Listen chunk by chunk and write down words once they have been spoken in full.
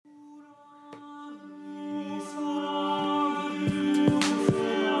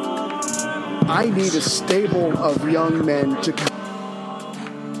I need a stable of young men to...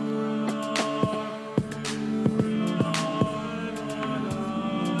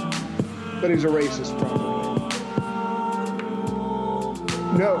 But he's a racist, probably.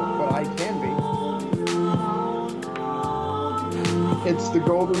 No, but I can be. It's the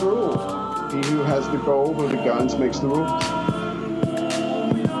golden rule. He who has the gold or the guns makes the rules.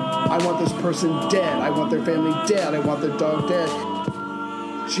 I want this person dead. I want their family dead. I want their dog dead.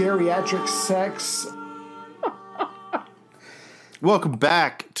 Geriatric sex. Welcome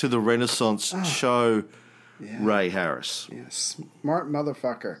back to the Renaissance show, yeah. Ray Harris. Yeah, smart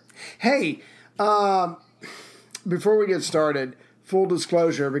motherfucker. Hey, before we get started, full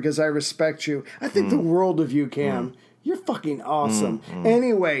disclosure, because I respect you. I think the world of you, Cam. You're fucking awesome.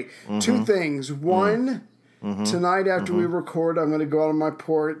 Anyway, two things. One, tonight after we record, I'm going to go out on my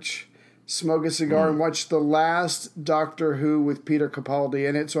porch, smoke a cigar, and watch the last Doctor Who with Peter Capaldi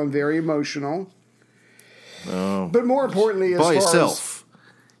in it, so I'm very emotional. Oh. But more importantly, by yourself.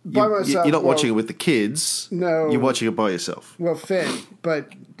 By myself. You're not watching it with the kids. No. You're watching it by yourself. Well, Finn,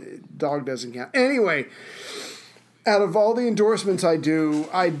 but dog doesn't count. Anyway, out of all the endorsements I do,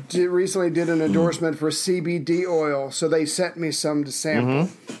 recently did an endorsement for CBD oil, so they sent me some to sample.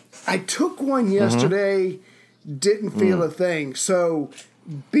 I took one yesterday, didn't feel a thing. So,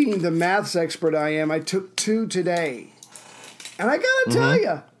 being the maths expert I am, I took 2 today. And I gotta tell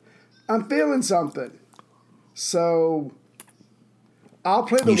you, I'm feeling something. So, I'll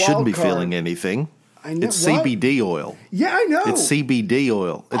play the wild card. You shouldn't be feeling anything. I know. It's what? CBD oil. Yeah, I know. It's CBD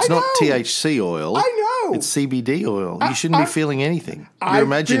oil. It's not THC oil. I know. It's CBD oil. You shouldn't be feeling anything. You're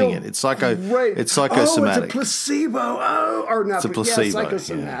imagining it. It's psychosomatic. It's a placebo. Oh, or not. It's a placebo. Yeah,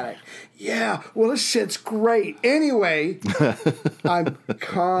 psychosomatic. Yeah. Well, this shit's great. Anyway, I'm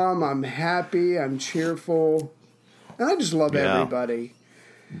calm. I'm happy. I'm cheerful. And I just love everybody.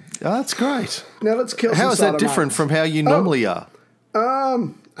 Oh, that's great. Now let's kill some How is that sodomites. different from how you normally are? I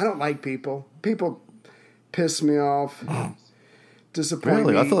don't like people. People piss me off. Disappoint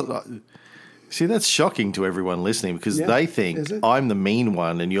me. Really? I thought... See, that's shocking to everyone listening because they think I'm the mean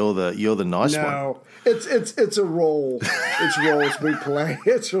one and you're the nice one. No, it's a role. It's roles we play.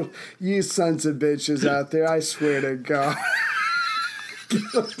 It's you sons of bitches out there. I swear to God, get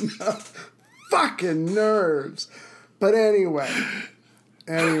on the fucking nerves. But anyway,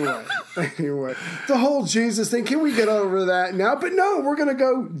 the whole Jesus thing. Can we get over that now? But no, we're gonna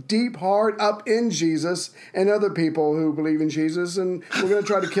go deep, hard, up in Jesus and other people who believe in Jesus, and we're gonna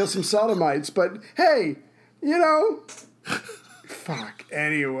try to kill some sodomites. But hey, fuck.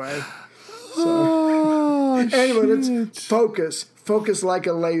 Anyway, let's focus. Focus like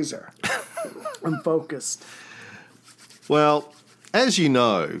a laser. I'm focused. Well, as you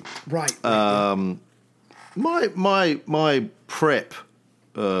know, right. My prep.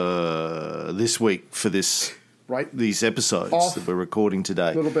 This week for these episodes that we're recording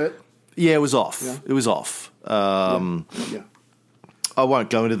today. A little bit. Yeah, it was off. Yeah. It was off. I won't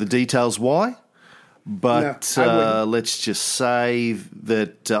go into the details why, but let's just say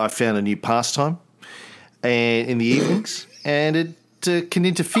that I found a new pastime and in the evenings, and it can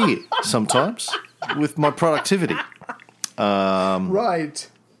interfere sometimes with my productivity. Right.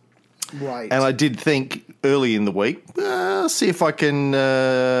 And I did think early in the week, see if I can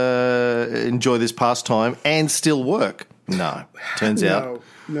enjoy this pastime and still work. No. Turns out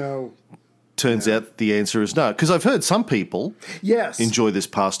the answer is no. Because I've heard some people enjoy this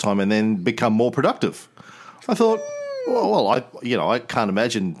pastime and then become more productive. I thought, I can't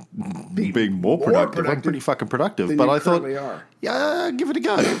imagine being more productive. I'm pretty fucking productive. But I thought, give it a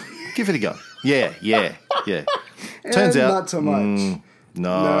go. Give it a go. Yeah. Turns out, not so much.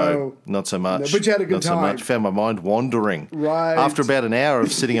 No, not so much. No, but you had a good time. Not so much. Found my mind wandering. Right. After about an hour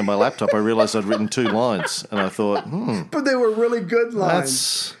of sitting at my laptop, I realised I'd written 2 lines, and I thought, But they were really good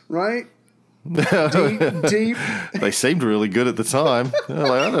lines, right? Deep. They seemed really good at the time. I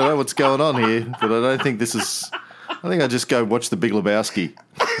don't know what's going on here, but I don't think this is... I think I'll just go watch The Big Lebowski.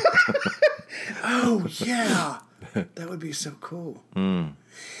 Oh, yeah. That would be so cool.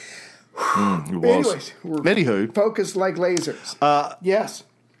 It was. Anyways, Anywho, focused like lasers. Yes.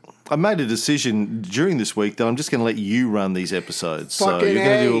 I made a decision during this week that I'm just going to let you run these episodes. Fucking so you're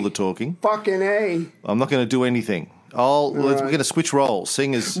going to do all the talking. Fucking A. I'm not going to do anything. We're going to switch roles,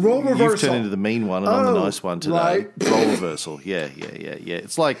 seeing as you've turned into the mean one and I'm the nice one today. Right. Role reversal. Yeah.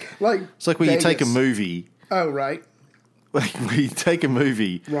 It's like when Vegas. you take a movie. Oh, right. We take a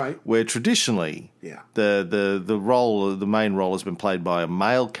movie where traditionally the main role has been played by a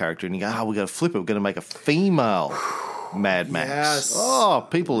male character, and you go, we're going to flip it. We're going to make a female Mad Max. Yes. Oh,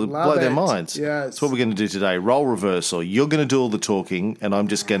 people blow their minds. Yes. That's what we're going to do today. Role reversal. You're going to do all the talking, and I'm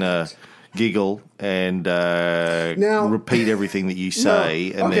just going to giggle and repeat everything that you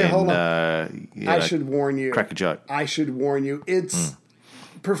say, and then hold on. I should warn you. Crack a joke. I should warn you. It's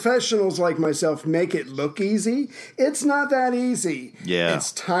professionals like myself make it look easy. It's not that easy. Yeah,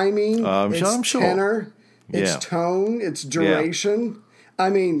 it's timing. I'm sure. Tenor. It's tone. It's duration. Yeah. I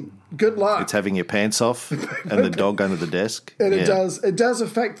mean, good luck. It's having your pants off and the dog under the desk. And it does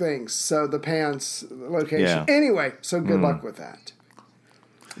affect things. So the pants location. Yeah. Anyway, so good luck with that.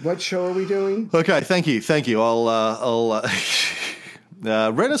 What show are we doing? Okay, thank you. I'll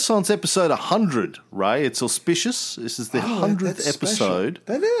Renaissance episode 100, Ray. It's auspicious. This is the 100th episode.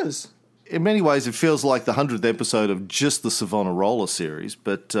 Special. That is. In many ways, it feels like the 100th episode of just the Savonarola series,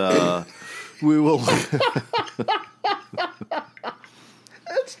 but we will...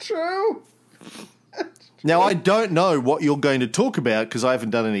 That's true. Now, I don't know what you're going to talk about because I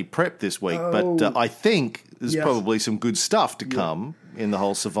haven't done any prep this week, but I think there's probably some good stuff to come in the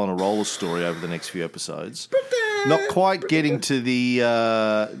whole Savonarola story over the next few episodes. Not quite getting to the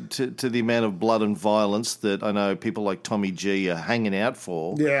to the amount of blood and violence that I know people like Tommy G are hanging out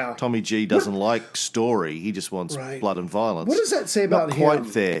for. Yeah. Tommy G doesn't like story. He just wants blood and violence. What does that say about him? Not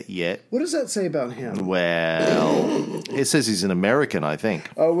quite there yet. What does that say about him? Well, it says he's an American, I think.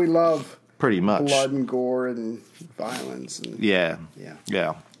 Oh, we love pretty much blood and gore and violence. And, yeah.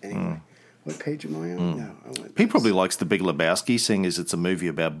 Anyway. What page am I on? No, I went. He probably likes The Big Lebowski, seeing as it's a movie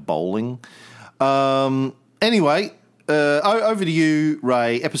about bowling. Anyway, over to you,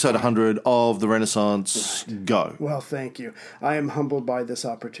 Ray. Episode 100 of The Renaissance. Go. Well, thank you. I am humbled by this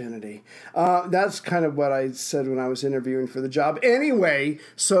opportunity. That's kind of what I said when I was interviewing for the job. Anyway,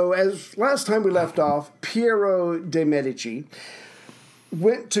 so as last time we left off, Piero de' Medici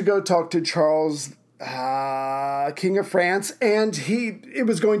went to go talk to Charles, King of France, and it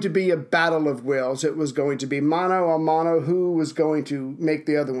was going to be a battle of wills. It was going to be mano a mano, who was going to make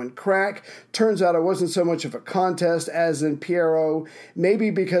the other one crack. Turns out it wasn't so much of a contest as in Piero,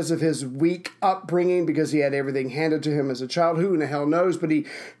 maybe because of his weak upbringing, because he had everything handed to him as a child. Who in the hell knows? But he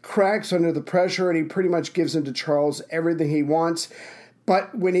cracks under the pressure, and he pretty much gives in to Charles everything he wants.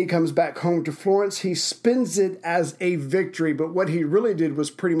 But when he comes back home to Florence, he spins it as a victory. But what he really did was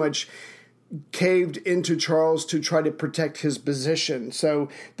pretty much caved into Charles to try to protect his position. So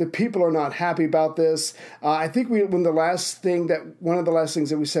the people are not happy about this. I think one of the last things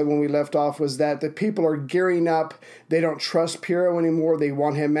that we said when we left off was that the people are gearing up. They don't trust Piero anymore. They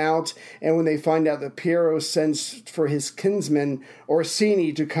want him out. And when they find out that Piero sends for his kinsman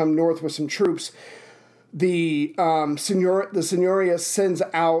Orsini to come north with some troops, the Signoria sends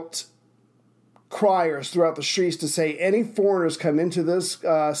out criers throughout the streets to say any foreigners come into this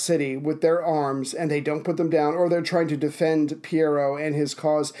city with their arms and they don't put them down, or they're trying to defend Piero and his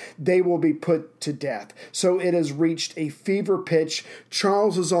cause, they will be put to death. So it has reached a fever pitch.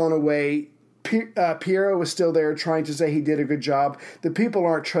 Charles is on away. Piero is still there trying to say he did a good job. The people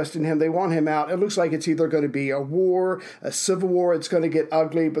aren't trusting him. They want him out. It looks like it's either going to be a war, a civil war. It's going to get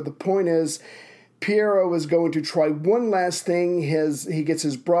ugly. But the point is, Piero is going to try one last thing. He gets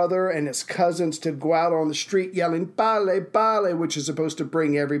his brother and his cousins to go out on the street yelling, "Bale, bale," which is supposed to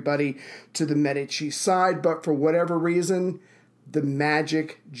bring everybody to the Medici side. But for whatever reason, the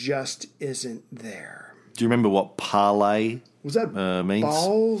magic just isn't there. Do you remember what parlay was that means?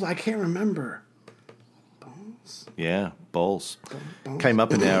 Balls? I can't remember. Balls? Yeah, balls. Came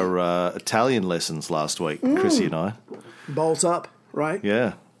up in our Italian lessons last week, Chrissy and I. Balls up, right?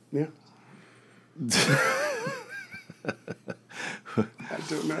 Yeah. Yeah. I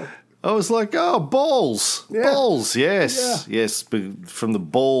don't know. I was like, oh, balls, balls, yes, yes, but from the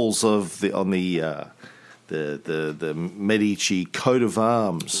balls of the Medici coat of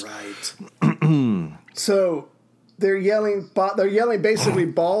arms, right? So they're yelling basically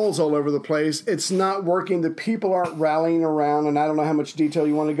balls all over the place. It's not working. The people aren't rallying around, and I don't know how much detail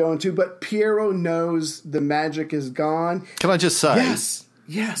you want to go into, but Piero knows the magic is gone. Can I just say,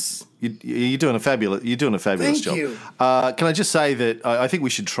 yes. You're doing a fabulous job. Thank you. Can I just say that I think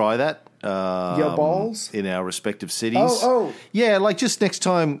we should try that? Your balls in our respective cities. Oh, yeah. Like just next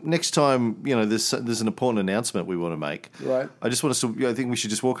time, there's an important announcement we want to make. Right. I just want us to. I think we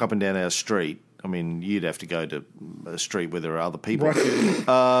should just walk up and down our street. I mean, you'd have to go to a street where there are other people. Right.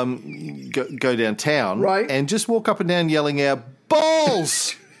 Go downtown, right, and just walk up and down yelling out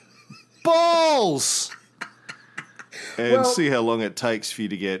balls, balls. and see how long it takes for you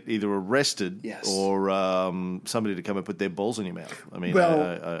to get either arrested Yes. or somebody to come and put their balls in your mouth. I mean,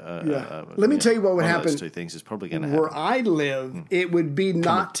 let me tell you what would happen. Those two things is probably going to happen. Where I live, it would be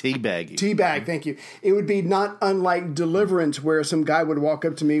not teabag you. Teabag, thank you. It would be not unlike Deliverance, where some guy would walk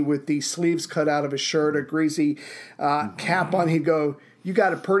up to me with the sleeves cut out of his shirt, a greasy cap on. He'd go, "You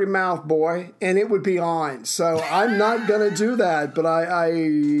got a pretty mouth, boy," and it would be on. So I'm not going to do that, but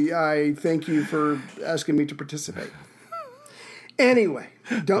I thank you for asking me to participate. Anyway,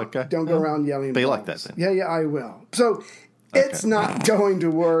 don't go around yelling. Be balls. like that then. Yeah, I will. So it's not going to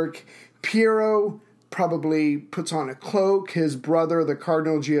work. Piero probably puts on a cloak. His brother, the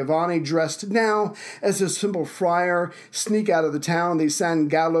Cardinal Giovanni, dressed now as a simple friar, sneak out of the town, the San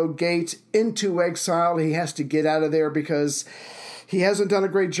Gallo gate, into exile. He has to get out of there because he hasn't done a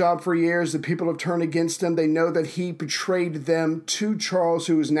great job for years. The people have turned against him. They know that he betrayed them to Charles,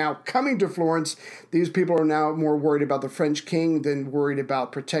 who is now coming to Florence. These people are now more worried about the French king than worried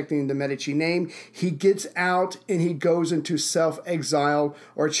about protecting the Medici name. He gets out and he goes into self-exile,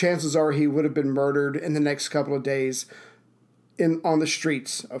 or chances are he would have been murdered in the next couple of days on the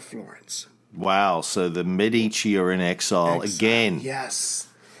streets of Florence. Wow, so the Medici are in exile again. Yes.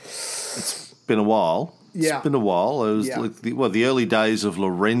 It's been a while. Yeah. It's been a while. It was like the early days of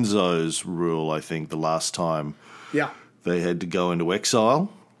Lorenzo's rule, I think, the last time they had to go into exile.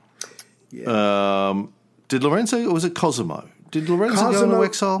 Yeah. Did Lorenzo, or was it Cosimo? Did Lorenzo go into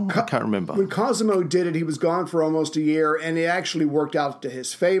exile? I can't remember. When Cosimo did it, he was gone for almost a year, and it actually worked out to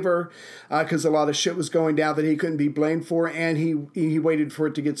his favor because a lot of shit was going down that he couldn't be blamed for, and he waited for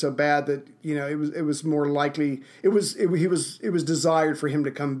it to get so bad that it was more likely it was desired for him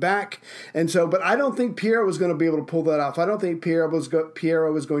to come back, and so. But I don't think Piero was going to be able to pull that off. I don't think Piero was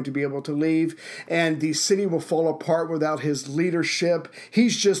going to be able to leave, and the city will fall apart without his leadership.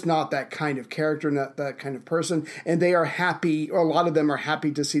 He's just not that kind of character, not that kind of person, and they are happy. Or a lot of them are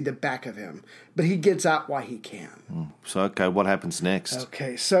happy to see the back of him, but he gets out while he can. So, okay, what happens next?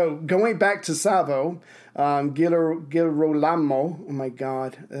 Okay, so going back to Savo, Girolamo, oh my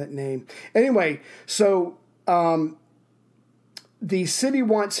God, that name. Anyway, so the city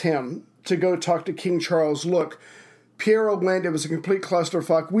wants him to go talk to King Charles. Look, Piero went. It was a complete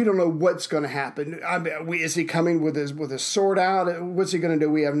clusterfuck. We don't know what's going to happen. Is he coming with his sword out? What's he going to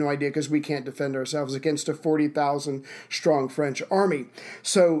do? We have no idea because we can't defend ourselves against a 40,000 strong French army.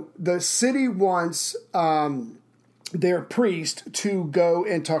 So the city wants their priest to go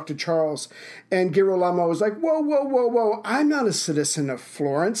and talk to Charles. And Girolamo was like, whoa. I'm not a citizen of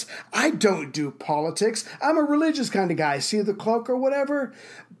Florence. I don't do politics. I'm a religious kind of guy. See the cloak or whatever?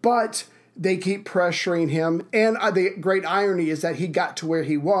 But they keep pressuring him, and the great irony is that he got to where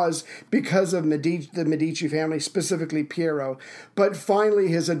he was because of the Medici family, specifically Piero. But finally,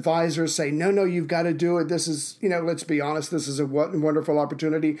 his advisors say, no, you've got to do it. This is, let's be honest, this is a wonderful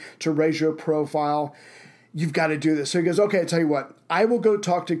opportunity to raise your profile. You've got to do this. So he goes, okay, I'll tell you what, I will go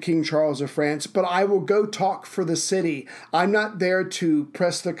talk to King Charles of France, but I will go talk for the city. I'm not there to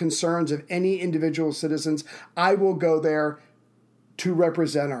press the concerns of any individual citizens. I will go there to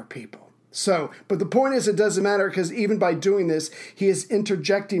represent our people. So, but the point is, it doesn't matter because even by doing this, he is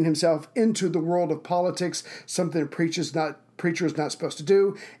interjecting himself into the world of politics, something a preacher is not supposed to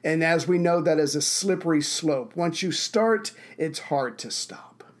do. And as we know, that is a slippery slope. Once you start, it's hard to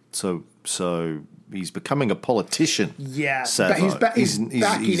stop. So he's becoming a politician. Yeah, Savo. He's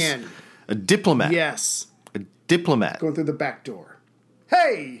backing in. A diplomat. Yes. A diplomat. Going through the back door.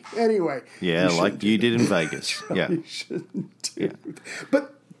 Hey, anyway. Yeah, like you did in Vegas. Yeah. You shouldn't do that.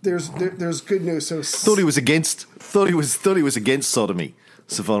 But there's good news. So thought he was against sodomy,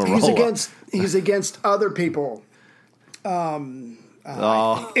 Savonarola. He's against other people. Anyway,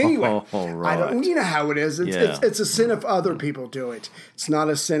 right. I don't. You know how it is. It's a sin if other people do it. It's not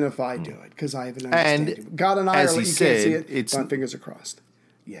a sin if I do it because I have an understanding. And God and I, as you he can't said, see it. My fingers are crossed.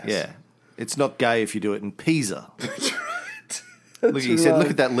 Yes. Yeah, it's not gay if you do it in Pisa. He That's said, right.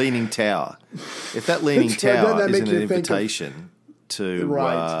 "Look at that leaning tower. If that leaning That's right. tower That isn't makes an you think of- invitation to,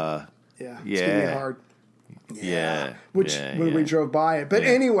 Right. It's gonna be hard. Yeah. When we drove by it. But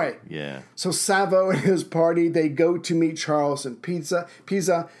anyway. Yeah. So Savo and his party, they go to meet Charles in Pisa.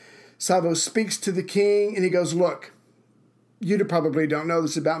 Savo speaks to the king and he goes, look, you probably don't know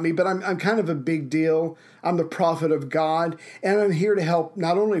this about me, but I'm kind of a big deal. I'm the prophet of God, and I'm here to help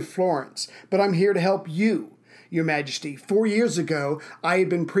not only Florence, but I'm here to help you, Your Majesty. 4 years ago, I had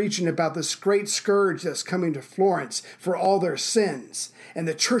been preaching about this great scourge that's coming to Florence for all their sins. And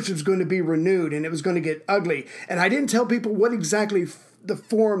the church was going to be renewed, and it was going to get ugly. And I didn't tell people what exactly the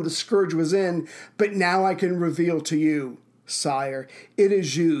form the scourge was in, but now I can reveal to you, sire. It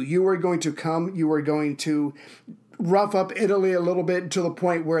is you. You are going to come. You are going to rough up Italy a little bit to the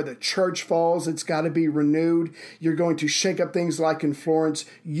point where the church falls. It's got to be renewed. You're going to shake up things like in Florence.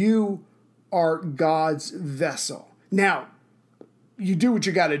 You are God's vessel. Now, you do what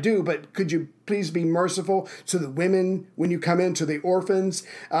you got to do, but could you please be merciful to the women when you come in, to the orphans,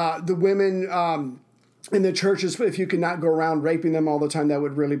 the women in the churches? If you could not go around raping them all the time, that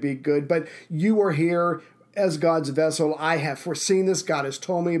would really be good. But you are here as God's vessel. I have foreseen this. God has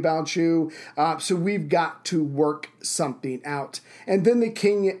told me about you. So we've got to work something out. And then the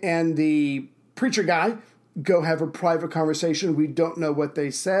king and the preacher guy go have a private conversation. We don't know what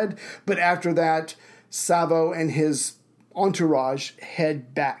they said. But after that, Savo and his entourage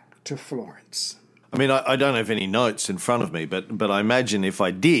head back to Florence. I mean, I don't have any notes in front of me, but I imagine if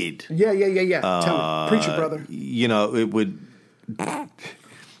I did... Yeah. Tell me. Preacher brother. It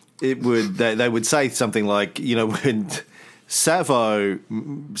would... They would say something like, when Savo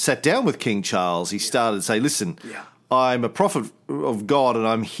sat down with King Charles, he started to say, listen, I'm a prophet of God and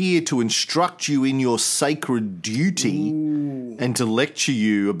I'm here to instruct you in your sacred duty and to lecture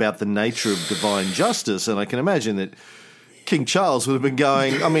you about the nature of divine justice. And I can imagine that King Charles would have been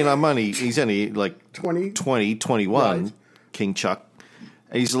going, he's only like 20, 21, right. King Chuck.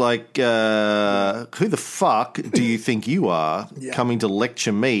 He's like, who the fuck do you think you are coming to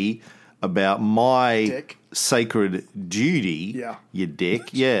lecture me about my sacred duty, you dick?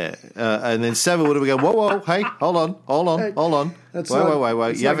 Yeah. And then Savo would have been going, whoa, hey, hold on.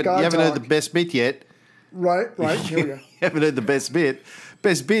 Wait. You haven't heard the best bit yet. Right, here we go. You haven't heard the best bit.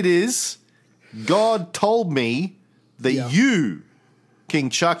 Best bit is, God told me that you, King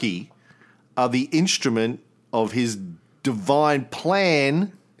Chucky, are the instrument of his divine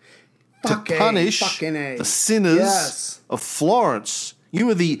plan to punish the sinners of Florence. You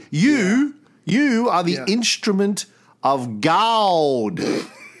are the instrument of God. And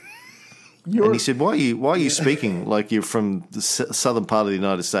he said, "Why are you speaking like you're from the southern part of the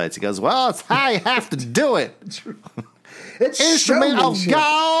United States?" He goes, "Well, it's how you have to do it. It's instrument of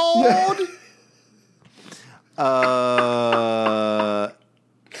God."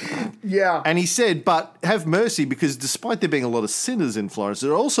 And he said, but have mercy, because despite there being a lot of sinners in Florence, there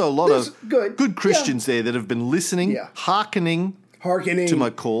are also a lot of good Christians there that have been listening, hearkening to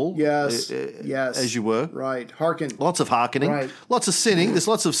my call. Yes. As you were. Right. Hearken. Lots of hearkening. Right. Lots of sinning. There's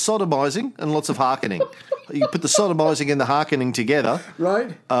lots of sodomizing and lots of hearkening. You put the sodomizing and the hearkening together.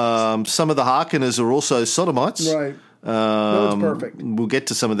 Right. Some of the hearkeners are also sodomites. Right. No, it's perfect. We'll get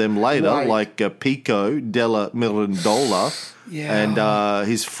to some of them later, like Pico della Mirandola and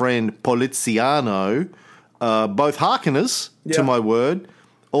his friend Poliziano, both hearkeners to my word,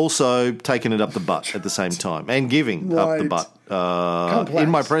 also taking it up the butt at the same time and giving up the butt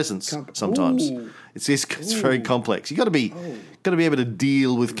in my presence sometimes. It's very complex. You got to be able to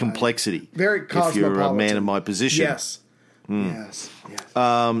deal with complexity. Very cosmopolitan. If you're a man in my position. Yes. Yes.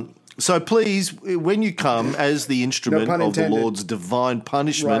 So please, when you come as the instrument of the Lord's divine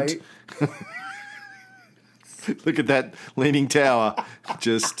punishment, look at that leaning tower.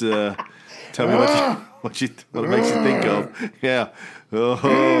 Just tell me what it makes you think of. Yeah. Oh,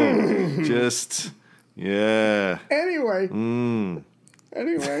 just, yeah. Anyway.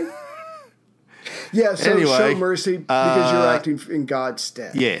 Yeah, so show mercy because you're acting in God's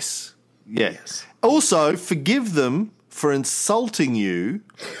stead. Yes. Also, forgive them for insulting you.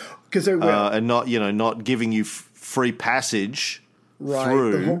 Because they will. And not giving you free passage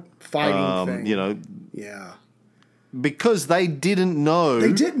through the whole fighting thing. Because they didn't know.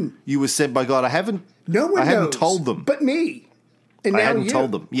 They didn't. You were sent by God. I haven't told them. But me. And I hadn't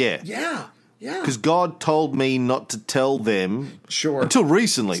told them. Yeah. Because God told me not to tell them. Sure. Until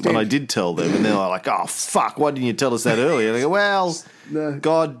recently, when I did tell them, and they're like, "Oh fuck, why didn't you tell us that earlier?" And I go, "Well,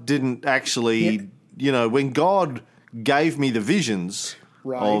 God didn't actually. When God gave me the visions."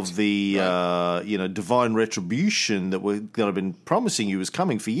 Of the divine retribution that I've been promising you was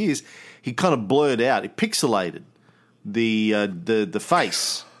coming for years, he kind of blurred out, he pixelated the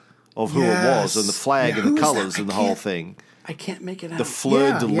face of who it was and the flag and the colours and the whole thing. I can't make it out. The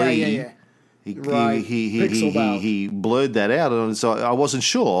fleur de lis. He blurred that out, and so I wasn't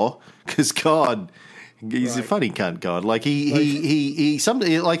sure because God, he's a funny cunt. God, like he's a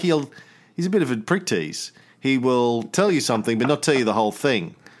bit of a prick tease. He will tell you something, but not tell you the whole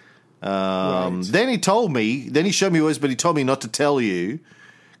thing. Then he told me, then he showed me words, but he told me not to tell you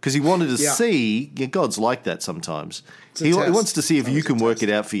because he wanted to see. God's like that sometimes. He wants to see if you can work it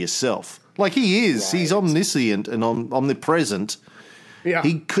out for yourself. Like he is. Right. He's omniscient and omnipresent. Yeah.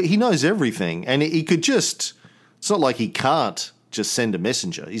 He knows everything. And he could just, it's not like he can't just send a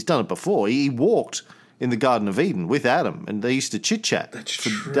messenger. He's done it before. He walked in the Garden of Eden with Adam, and they used to chit chat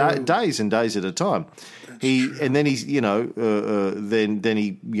for days and days at a time. And then he's then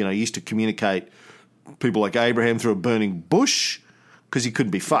he used to communicate people like Abraham through a burning bush because he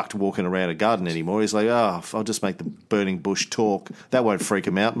couldn't be fucked walking around a garden anymore. He's like, I'll just make the burning bush talk. That won't freak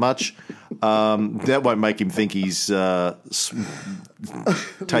him out much. That won't make him think he's one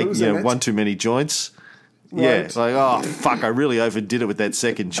too many joints. Right. Yeah, it's like, fuck, I really overdid it with that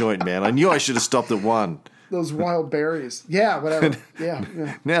second joint, man. I knew I should have stopped at one. Those wild berries. Yeah, whatever. Yeah.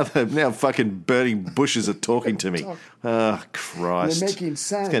 Now fucking burning bushes are talking to me. Oh, Christ. They're making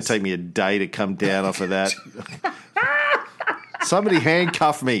sense. It's going to take me a day to come down off of that. Somebody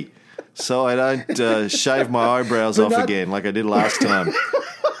handcuff me so I don't shave my eyebrows off again like I did last time.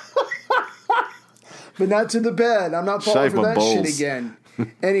 But not to the bed. I'm not falling for that balls. shit again.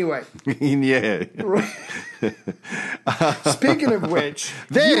 Anyway. Yeah. Speaking of which,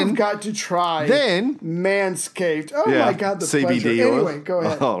 you've got to try Manscaped. Oh, my God, the CBD pleasure. oil. Anyway, go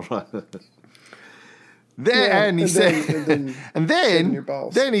ahead. Oh, right. Then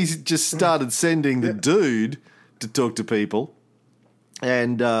he's just started sending the dude to talk to people.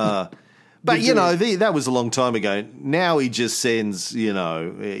 And that was a long time ago. Now he just sends,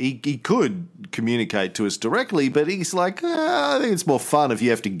 he could communicate to us directly, but he's like, I think it's more fun if you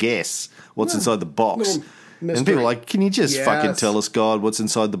have to guess what's inside the box. And people are like, can you just fucking tell us, God, what's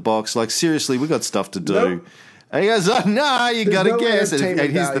inside the box? Like, seriously, we got stuff to do. Nope. And he goes, no, you got to guess. And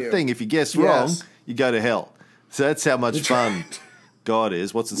here's the thing, if you guess wrong, you go to hell. So that's how much fun God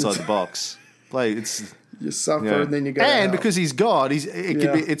is. What's inside the box? Like, it's... You suffer and then you go. And because he's God,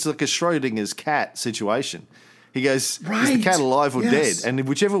 it's like a Schrodinger's cat situation. He goes, is the cat alive or dead? And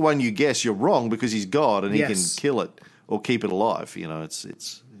whichever one you guess, you're wrong because he's God and he can kill it or keep it alive.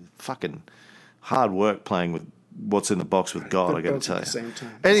 It's fucking hard work playing with what's in the box with God, I got to tell you. Same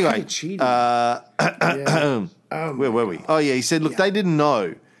time. Anyway, where were we? Oh, yeah, he said, look, they didn't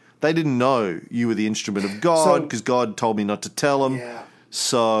know. They didn't know you were the instrument of God because God told me not to tell them. Yeah.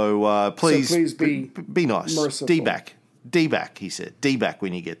 So please be nice. Merciful. D-back, he said. D-back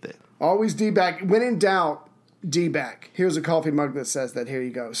when you get there. Always D-back. When in doubt, D-back. Here's a coffee mug that says that. Here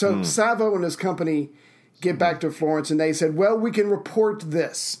you go. So Savo and his company get back to Florence, and they said, well, we can report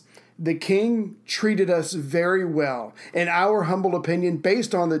this. The king treated us very well. In our humble opinion,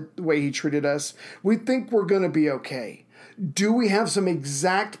 based on the way he treated us, we think we're going to be okay. Do we have some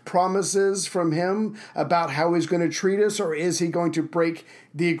exact promises from him about how he's going to treat us, or is he going to break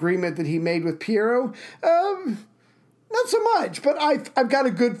the agreement that he made with Piero? Not so much, but I've got a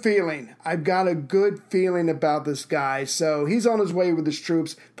good feeling. I've got a good feeling about this guy. So he's on his way with his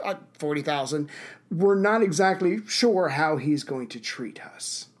troops, 40,000. We're not exactly sure how he's going to treat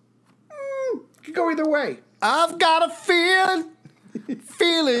us. Could go either way. I've got a feeling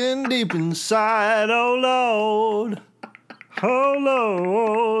deep inside, oh Lord. Oh,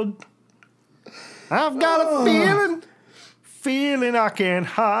 Lord, I've got a feeling I can't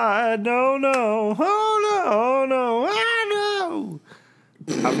hide. No, I know.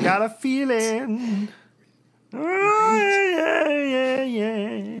 I've got a feeling. Oh,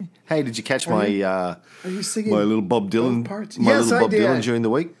 yeah. Hey, did you catch my little Bob Dylan? Bob Dylan during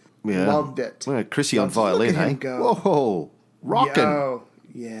the week? Yeah. Loved it. Chrissy on violin, hey? Whoa, rockin'.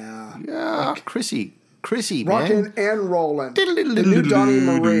 Yeah. Yeah, Chrissy, rockin' man. and rollin'. The new Donnie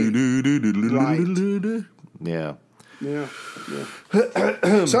Marie. Right. Yeah.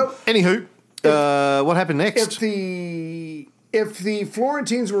 So, anywho, what happened next? If the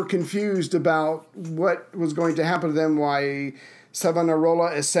Florentines were confused about what was going to happen to them, why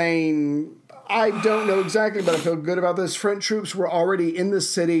Savonarola is saying, I don't know exactly, but I feel good about this. French troops were already in the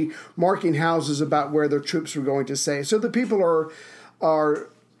city marking houses about where their troops were going to stay. So the people are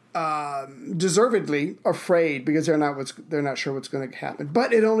deservedly afraid because they're not sure what's going to happen.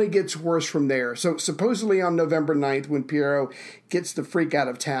 But it only gets worse from there. So supposedly on November 9th, when Piero gets the freak out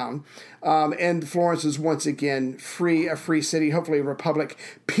of town, and Florence is once again a free city, hopefully a republic,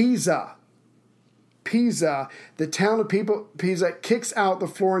 Pisa, the town of Pisa, kicks out the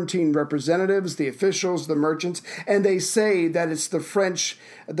Florentine representatives, the officials, the merchants, and they say that it's the French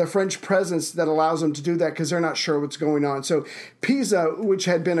presence that allows them to do that because they're not sure what's going on. So Pisa, which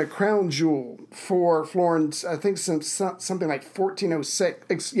had been a crown jewel for Florence, I think something like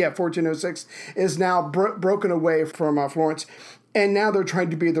 1406, is now broken away from Florence. And now they're trying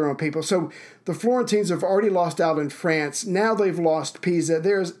to be their own people. So the Florentines have already lost out in France. Now they've lost Pisa.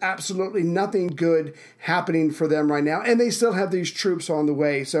 There's absolutely nothing good happening for them right now. And they still have these troops on the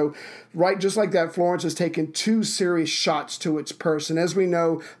way. So right, just like that, Florence has taken 2 serious shots to its purse. And as we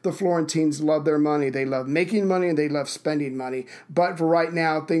know, the Florentines love their money. They love making money and they love spending money. But for right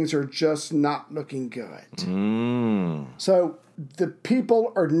now, things are just not looking good. So the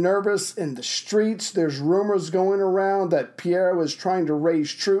people are nervous in the streets. There's rumors going around that Piero is trying to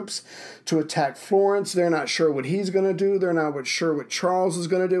raise troops to attack Florence. They're not sure what he's going to do. They're not sure what Charles is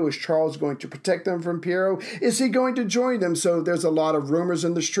going to do. Is Charles going to protect them from Piero? Is he going to join them? So there's a lot of rumors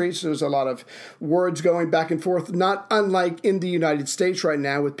in the streets. There's a lot of words going back and forth, not unlike in the United States right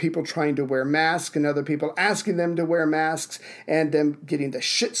now with people trying to wear masks and other people asking them to wear masks and them getting the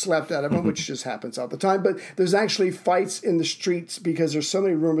shit slapped out of them, which just happens all the time. But there's actually fights in the streets because there's so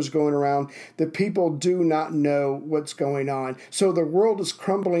many rumors going around that people do not know what's going on. So the world is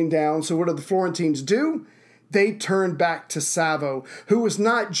crumbling down. So what do the Florentines do? They turn back to Savo, who is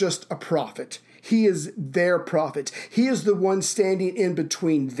not just a prophet. He is their prophet. He is the one standing in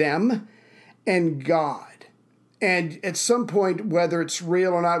between them and God. And at some point, whether it's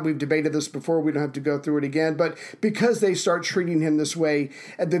real or not, we've debated this before, we don't have to go through it again, but because they start treating him this way,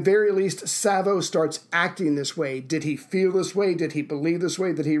 at the very least, Savo starts acting this way. Did he feel this way? Did he believe this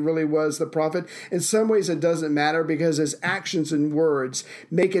way, that he really was the prophet? In some ways, it doesn't matter because his actions and words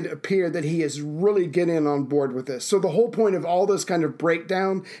make it appear that he is really getting on board with this. So the whole point of all this kind of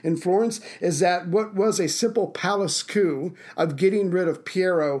breakdown in Florence is that what was a simple palace coup of getting rid of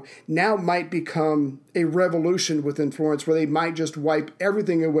Piero now might become a revolution within Florence where they might just wipe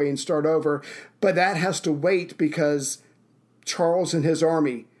everything away and start over. But that has to wait because Charles and his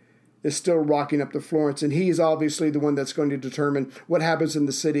army is still rocking up to Florence, and he's obviously the one that's going to determine what happens in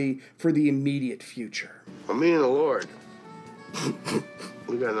the city for the immediate future. Well, me and the Lord,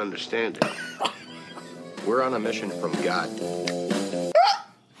 we got an understanding. We're on a mission from God.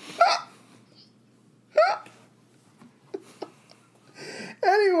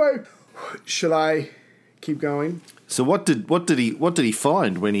 Anyway, should I keep going? So what did he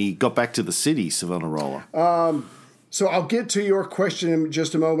find when he got back to the city, Savonarola? So I'll get to your question in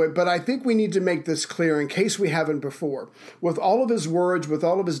just a moment, but I think we need to make this clear in case we haven't before. With all of his words, with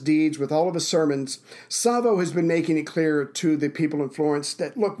all of his deeds, with all of his sermons, Savo has been making it clear to the people in Florence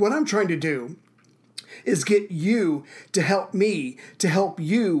that, look, what I'm trying to do is get you to help me, to help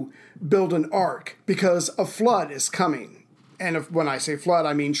you build an ark, because a flood is coming. And when I say flood,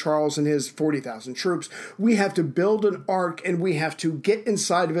 I mean Charles and his 40,000 troops. We have to build an ark and we have to get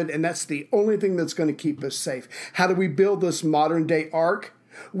inside of it, and that's the only thing that's going to keep us safe. How do we build this modern day ark?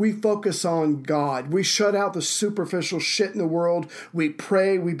 We focus on God. We shut out the superficial shit in the world. We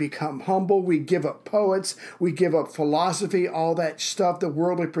pray. We become humble. We give up poets. We give up philosophy, all that stuff, the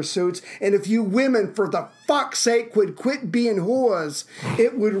worldly pursuits. And if you women, for the fuck's sake, would quit being whores,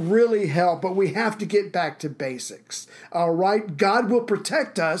 it would really help. But we have to get back to basics. All right? God will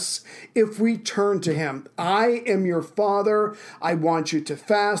protect us if we turn to him. I am your father. I want you to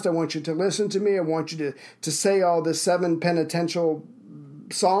fast. I want you to listen to me. I want you to say all the 7 penitential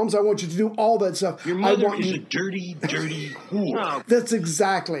Psalms. I want you to do all that stuff. Your mother is a dirty, dirty whore. That's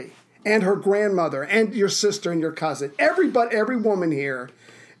exactly. And her grandmother, and your sister, and your cousin. Every woman here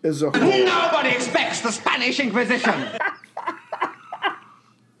is a whore. Nobody expects the Spanish Inquisition.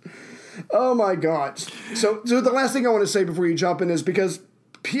 Oh my God. So the last thing I want to say before you jump in is because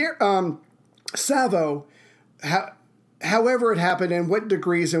Savo, however it happened and what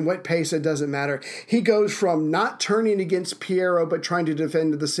degrees and what pace, it doesn't matter. He goes from not turning against Piero but trying to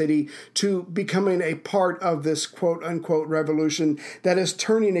defend the city to becoming a part of this quote-unquote revolution that is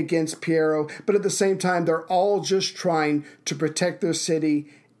turning against Piero, but at the same time they're all just trying to protect their city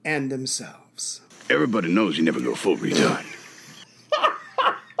and themselves. Everybody knows you never go full retard.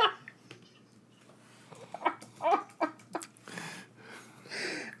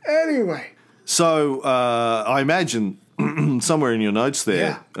 Anyway. So I imagine somewhere in your notes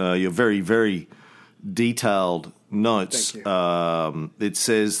there, your very, very detailed notes, it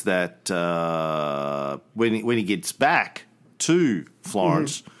says that when he gets back to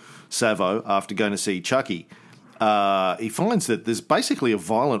Florence, Savo, after going to see Chucky, he finds that there's basically a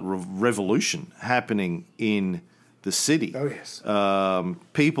violent revolution happening in the city. Oh, yes.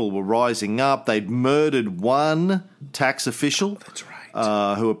 People were rising up. They'd murdered one tax official. That's right.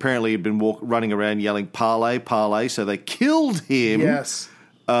 Who apparently had been running around yelling "Parley, parley," so they killed him. Yes.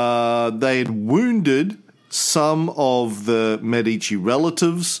 They had wounded some of the Medici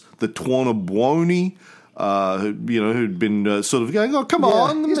relatives, the Tuonabuoni. who'd been sort of going, oh, come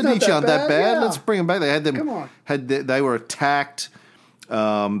on, the Medici aren't that bad. Let's bring them back. They had them. Come on. They were attacked.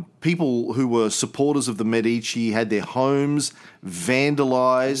 People who were supporters of the Medici had their homes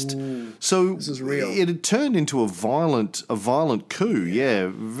vandalized. Ooh, so this is real. It had turned into a violent coup.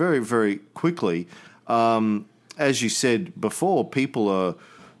 Yeah, very, very quickly. As you said before, people are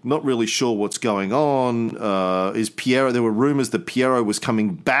not really sure what's going on. There were rumors that Piero was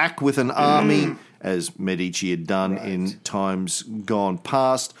coming back with an army, as Medici had done in times gone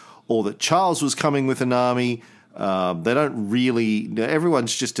past, or that Charles was coming with an army. They don't really.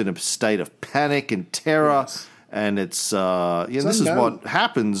 Everyone's just in a state of panic and terror, and it's this is what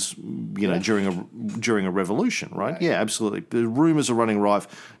happens, during a revolution, right? Yeah, absolutely. The rumors are running rife.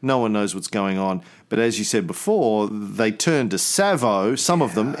 No one knows what's going on. But as you said before, they turn to Savo, some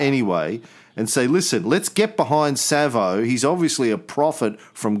of them anyway, and say, "Listen, let's get behind Savo. He's obviously a prophet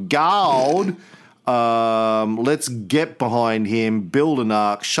from God. Let's get behind him, build an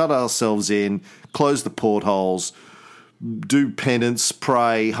ark, shut ourselves in." Close the portholes, do penance,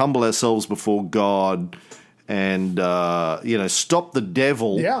 pray, humble ourselves before God, and stop the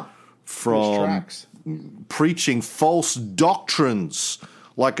devil from preaching false doctrines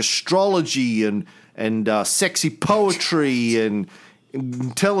like astrology and sexy poetry and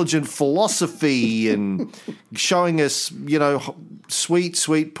intelligent philosophy and showing us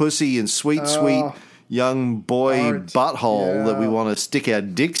sweet pussy and sweet young boy butthole that we want to stick our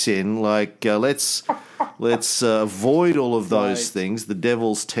dicks in. Like, let's avoid all of those things, the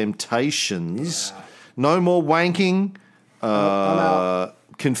devil's temptations. Yeah. No more wanking.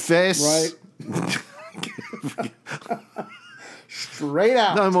 Confess. Right. Straight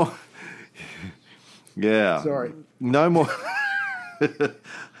out. No more. Yeah. Sorry. No more.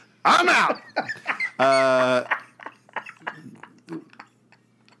 I'm out.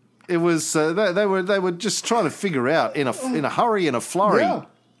 It was they were just trying to figure out in a hurry, in a flurry,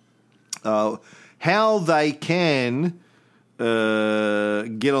 how they can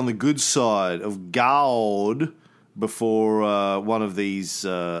get on the good side of God before one of these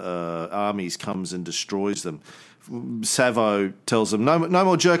armies comes and destroys them. Savo tells them, no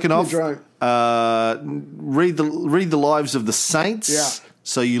more jerking off. Read the lives of the saints,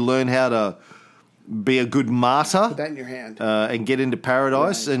 so you learn how to be a good martyr. Put that in your hand. And get into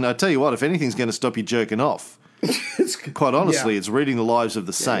paradise. Right. And I tell you what, if anything's going to stop you jerking off, quite honestly, it's reading the lives of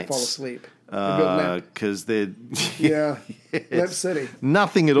the saints. Fall asleep. Because they're... Lip City.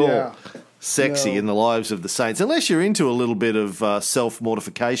 Nothing at all sexy in the lives of the saints. Unless you're into a little bit of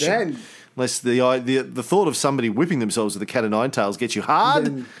self-mortification. Then, unless the thought of somebody whipping themselves with a cat of nine tails gets you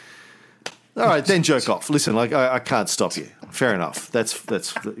hard... all right, then jerk off. Listen, I can't stop you. Fair enough.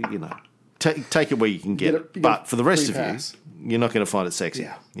 That's take it where you can get it. But for the rest of you, you're not going to find it sexy.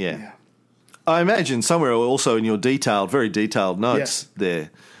 Yeah. I imagine somewhere also in your very detailed notes there,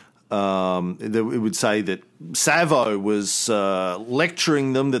 it would say that Savo was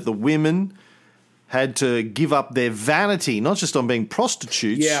lecturing them that the women had to give up their vanity, not just on being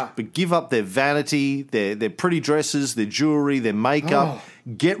prostitutes, but give up their vanity, their pretty dresses, their jewelry, their makeup.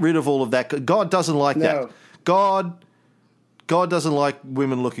 Get rid of all of that. God doesn't like that. God doesn't like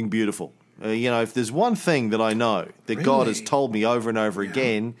women looking beautiful. If there's one thing that I know that God has told me over and over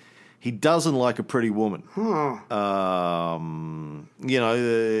again, He doesn't like a pretty woman. I'd like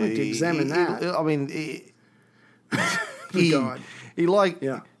to examine that. He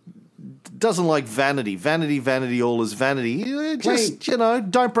doesn't like vanity. Vanity, all is vanity.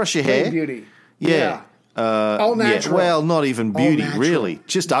 Don't brush your hair. Plain beauty. Yeah. All natural. Well, not even beauty, really.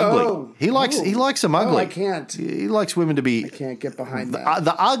 Just ugly. He likes them ugly. I can't. He likes women to be... I can't get behind that.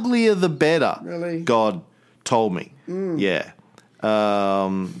 The uglier, the better. Really? God told me. Yeah.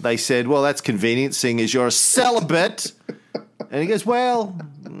 They said, well, that's convenient, seeing as you're a celibate. And he goes, well,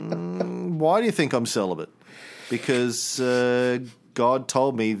 why do you think I'm celibate? Because God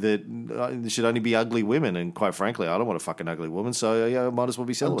told me that there should only be ugly women, and quite frankly, I don't want a fucking ugly woman, so I might as well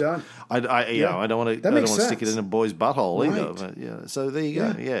be celibate. I'm done. I don't want to stick it in a boy's butthole either. But, so there you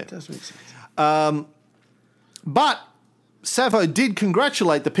go. Yeah, it does make sense. But Savo did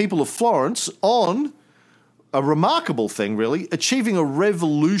congratulate the people of Florence on a remarkable thing, really, achieving a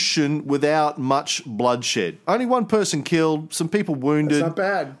revolution without much bloodshed. Only one person killed, some people wounded. That's not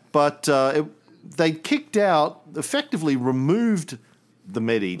bad. But they kicked out, effectively removed the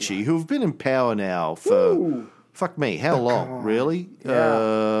Medici, who have been in power now for, fuck me, how long, really?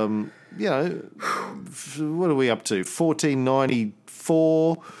 Yeah. What are we up to?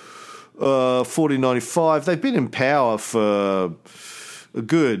 1494, 1495. They've been in power for a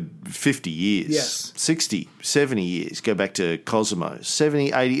good 50 years. Yes. 60, 70 years. Go back to Cosimo.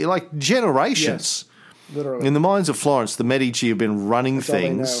 70, 80, like generations. Yes. Literally. In the minds of Florence, the Medici have been running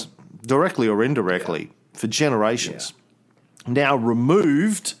things, directly or indirectly, for generations. Yeah. Now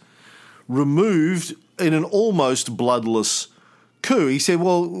removed in an almost bloodless coup. He said,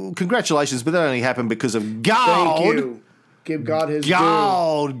 well, congratulations, but that only happened because of God. Thank you. Give God his due.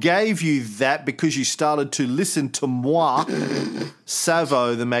 God gave you that because you started to listen to moi,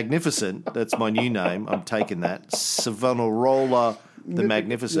 Savo the Magnificent. That's my new name. I'm taking that. Savonarola the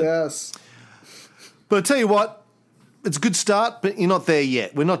Magnificent. Yes. But I tell you what, it's a good start, but you're not there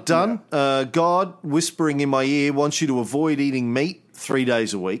yet. We're not done. Yeah. God, whispering in my ear, wants you to avoid eating meat 3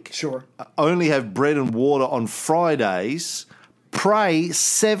 days a week. Sure. Only have bread and water on Fridays. Pray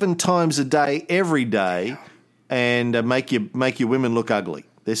 7 times a day, every day. And make your women look ugly.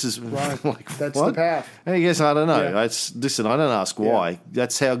 This is right. Like, that's what? The path. And I guess I don't know. Yeah. Listen, I don't ask why. Yeah.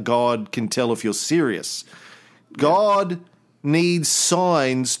 That's how God can tell if you're serious. God needs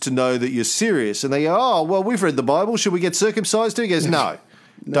signs to know that you're serious. And they go, oh, well, we've read the Bible. Should we get circumcised too? He goes, no,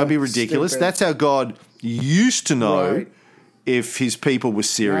 don't be ridiculous. Stupid. That's how God used to know if his people were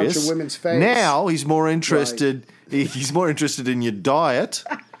serious. Now, women's face. Now he's more interested. Right. He's more interested in your diet.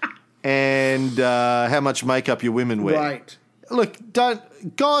 And how much makeup your women wear. Right. Look, God,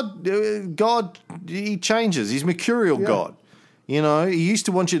 he changes. He's mercurial God. You know, he used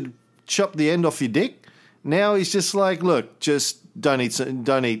to want you to chop the end off your dick. Now he's just like, look, just don't eat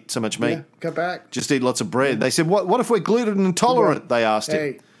so much meat. Yeah, cut back. Just eat lots of bread. They said, what if we're gluten intolerant? They asked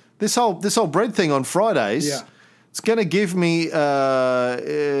him. This whole bread thing on Fridays. Yeah. It's going to give me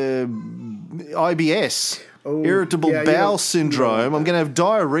IBS. Oh, irritable bowel syndrome. I'm going to have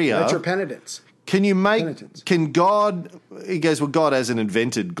diarrhea. That's your penitence. Can you make? Can God? He goes, well, God hasn't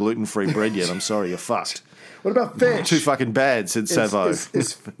invented gluten-free bread yet. I'm sorry, you're fucked. What about fish? Too fucking bad, said Savo.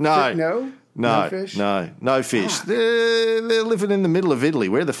 No fish. No fish. They're living in the middle of Italy.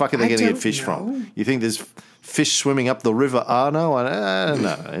 Where the fuck are they going to get fish from? You think there's fish swimming up the river Arno?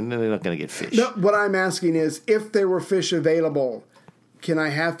 No, they're not going to get fish. No, what I'm asking is, if there were fish available, can I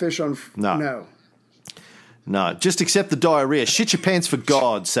have fish on? No, just accept the diarrhea. Shit your pants for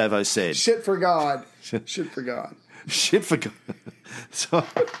God, Savo said. Shit for God. Shit for God. Shit for God. So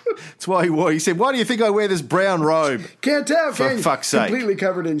that's why he said, why do you think I wear this brown robe? Can't tell. For fuck's sake. Completely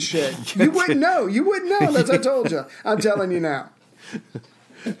covered in shit. You wouldn't know. You wouldn't know unless I told you. I'm telling you now.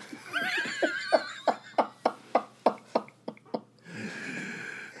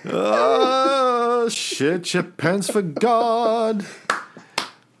 Oh, shit your pants for God.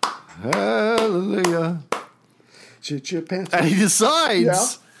 Hallelujah. Shit your pants. And he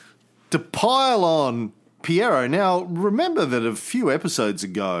decides to pile on Piero. Now, remember that a few episodes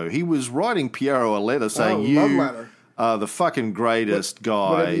ago, he was writing Piero a letter saying, you are the fucking greatest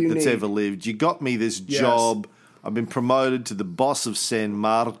guy that's ever lived. You got me this job. I've been promoted to the boss of San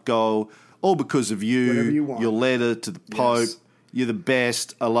Marco, all because of you. Your letter to the Pope. Yes. You're the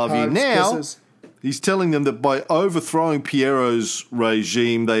best. I love you. Now, he's telling them that by overthrowing Piero's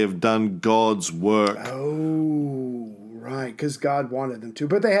regime, they have done God's work. Oh, right, because God wanted them to.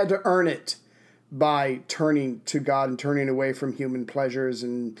 But they had to earn it by turning to God and turning away from human pleasures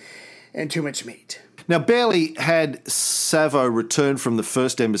and too much meat. Now, barely had Savo returned from the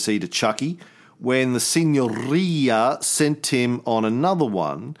first embassy to Chucky when the Signoria sent him on another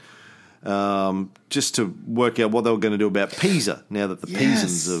one just to work out what they were going to do about Pisa now that the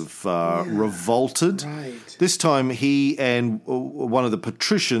Pisans have revolted. Right. This time he and one of the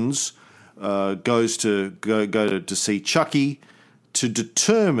patricians goes to see Chucky to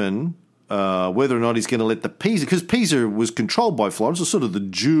determine whether or not he's going to let the Pisa, because Pisa was controlled by Florence, it was sort of the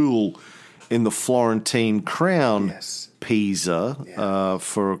jewel in the Florentine crown, Pisa,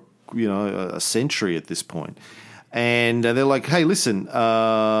 for a century at this point. And they're like, hey, listen,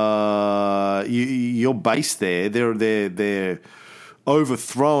 your base there, they're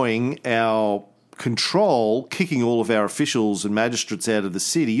overthrowing our control, kicking all of our officials and magistrates out of the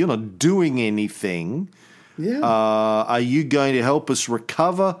city. You're not doing anything. Yeah. Are you going to help us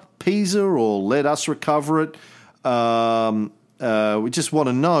recover Pisa or let us recover it? We just want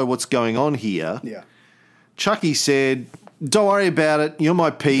to know what's going on here. Yeah. Chucky said, don't worry about it. You're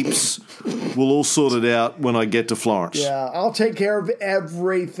my peeps. We'll all sort it out when I get to Florence. Yeah, I'll take care of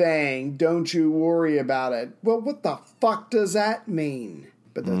everything. Don't you worry about it. Well, what the fuck does that mean?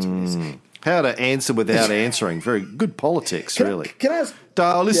 But that's what he's saying. How to answer without answering. Very good politics, really. Can I ask?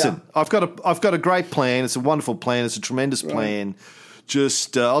 Listen, I've got a great plan. It's a wonderful plan. It's a tremendous plan.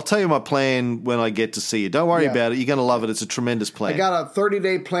 Just, I'll tell you my plan when I get to see you. Don't worry about it. You're going to love it. It's a tremendous plan. I got a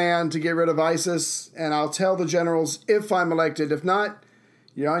 30-day plan to get rid of ISIS, and I'll tell the generals if I'm elected. If not,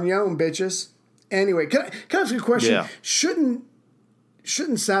 you're on your own, bitches. Anyway, can I ask you a question? Yeah.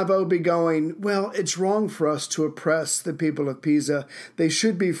 shouldn't Savo be going, well, it's wrong for us to oppress the people of Pisa. They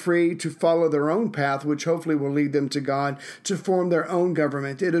should be free to follow their own path, which hopefully will lead them to God, to form their own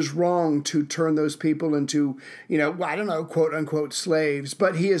government. It is wrong to turn those people into, I don't know, quote unquote slaves.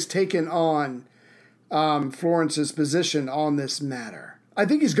 But he has taken on Florence's position on this matter. I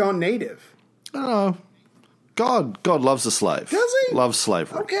think he's gone native. I don't know. God loves a slave. Does he? Loves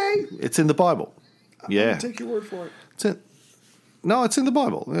slavery. Okay. It's in the Bible. I'm going to take your word for it. It's in the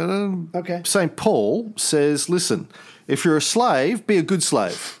Bible. Okay. St. Paul says, listen, if you're a slave, be a good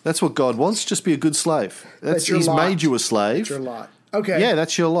slave. That's what God wants. Just be a good slave. He's lot. Made you a slave. That's your lot. Okay. Yeah,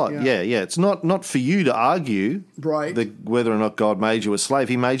 that's your lot. Yeah. It's not for you to argue whether or not God made you a slave.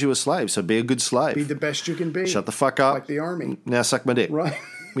 He made you a slave, so be a good slave. Be the best you can be. Shut the fuck up. Like the army. Now suck my dick. Right.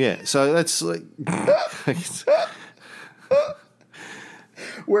 Yeah, so that's like...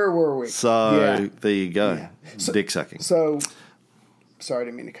 Where were we? So there you go. Yeah. Dick sucking. So, sorry, I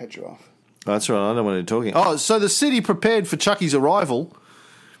didn't mean to cut you off. That's right, I don't know what you're talking. Oh, so the city prepared for Chucky's arrival,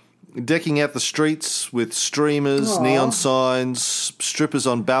 decking out the streets with streamers, neon signs, strippers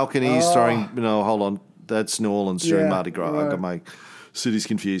on balconies, throwing... hold on. That's New Orleans during Mardi Gras. Right. I got my cities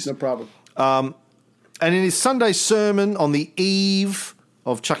confused. No problem. And in his Sunday sermon on the eve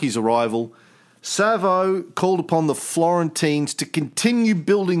of Chucky's arrival, Savo called upon the Florentines to continue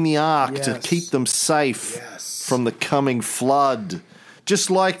building the ark to keep them safe from the coming flood. Just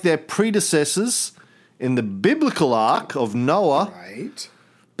like their predecessors in the biblical ark of Noah,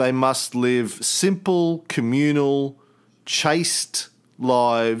 they must live simple, communal, chaste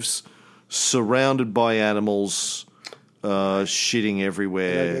lives surrounded by animals, shitting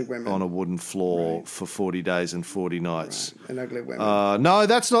everywhere on a wooden floor for 40 days and 40 nights. Right. And ugly women. No,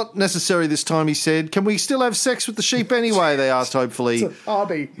 that's not necessary this time, he said. Can we still have sex with the sheep anyway, they asked hopefully. It's a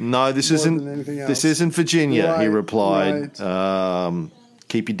hobby. No, this isn't Virginia, he replied. Right.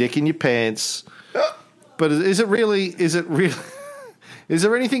 Keep your dick in your pants. But is there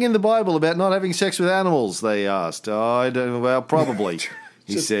anything in the Bible about not having sex with animals, they asked. Oh, I don't, well, probably.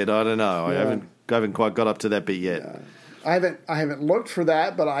 He said, I don't know. I haven't quite got up to that bit yet. Yeah. I haven't looked for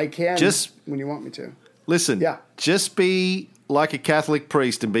that, but I can when you want me to. Listen, just be like a Catholic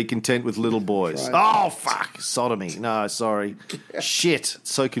priest and be content with little boys. Right. Oh, fuck. Sodomy. No, sorry. Shit.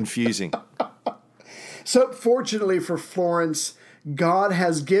 It's so confusing. So, fortunately for Florence, God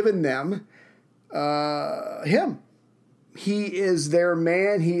has given them him. He is their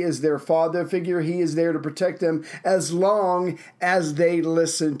man. He is their father figure. He is there to protect them as long as they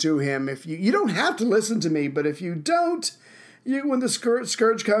listen to him. If you don't have to listen to me, but if you don't, when the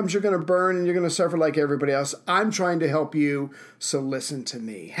scourge comes, you're going to burn and you're going to suffer like everybody else. I'm trying to help you, so listen to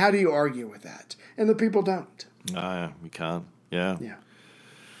me. How do you argue with that? And the people don't. No, we can't. Yeah.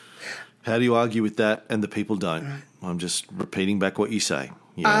 How do you argue with that and the people don't? Right. I'm just repeating back what you say.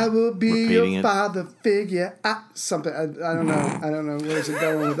 Yeah, I will be your father figure. I don't know. I don't know. Where's it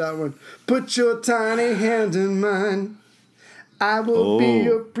going with that one? Put your tiny hand in mine. I will be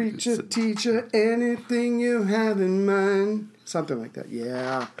your preacher, teacher, anything you have in mind. Something like that.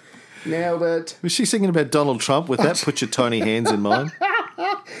 Yeah. Nailed it. Was she singing about Donald Trump with that? Put your tiny hands in mine?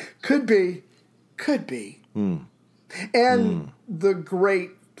 Could be. And the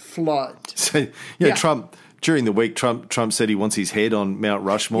great flood. So, Trump... During the week, Trump said he wants his head on Mount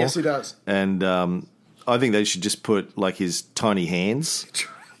Rushmore. Yes, he does. And I think they should just put like his tiny hands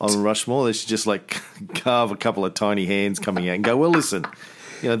on Rushmore. They should just like carve a couple of tiny hands coming out and go, well, listen,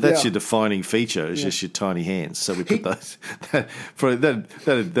 that's your defining feature. It's just your tiny hands. So we put those.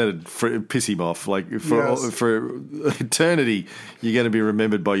 That'd piss him off. Like for eternity, you're going to be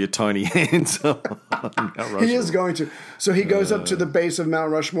remembered by your tiny hands. He is going to. So he goes up to the base of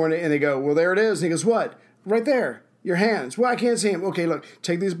Mount Rushmore and they go, well, there it is. And he goes, what? Right there, your hands. Well, I can't see him. Okay, look,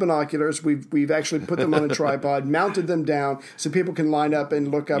 take these binoculars. We've actually put them on a tripod, mounted them down so people can line up and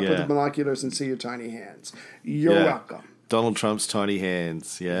look up with the binoculars and see your tiny hands. You're welcome. Donald Trump's tiny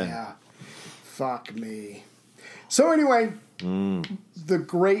hands, Yeah. Fuck me. So anyway, the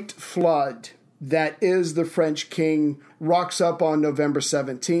great flood that is the French king rocks up on November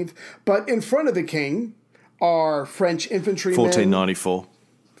 17th. But in front of the king are French infantrymen. 1494.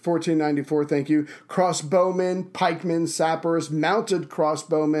 1494, thank you. Crossbowmen, pikemen, sappers, mounted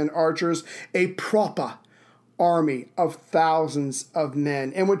crossbowmen, archers, a proper army of thousands of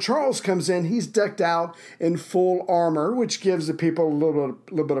men. And when Charles comes in, he's decked out in full armor, which gives the people a little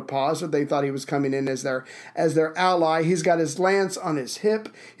bit of pause. That they thought he was coming in as their ally. He's got his lance on his hip.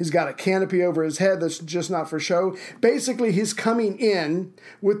 He's got a canopy over his head that's just not for show. Basically, he's coming in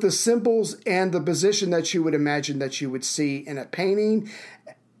with the symbols and the position that you would imagine that you would see in a painting.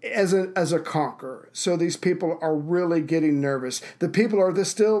 as a conqueror. So these people are really getting nervous. The people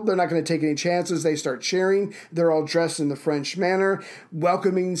they're not going to take any chances. They start cheering. They're all dressed in the French manner.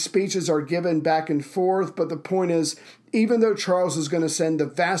 Welcoming speeches are given back and forth. But the point is, even though Charles is going to send the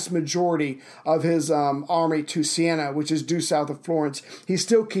vast majority of his army to Siena, which is due south of Florence, he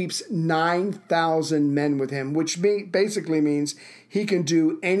still keeps 9,000 men with him, which basically means he can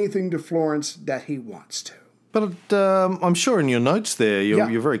do anything to Florence that he wants to. But I'm sure in your notes there,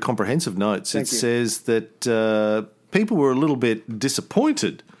 your very comprehensive notes, Thank it you. says that people were a little bit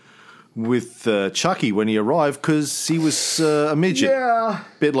disappointed with Chucky when he arrived because he was a midget. Yeah.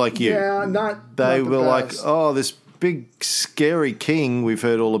 Bit like you. Yeah, They not the were like, best. oh, this big, scary king we've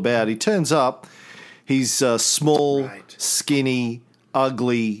heard all about. He turns up, he's small, Right. skinny,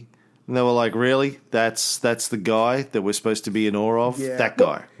 ugly. And they were like, really? That's the guy that we're supposed to be in awe of? Yeah. That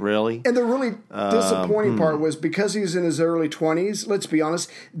guy, really? And the really disappointing part was because he's in his early 20s, let's be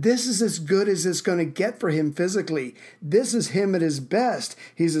honest, this is as good as it's going to get for him physically. This is him at his best.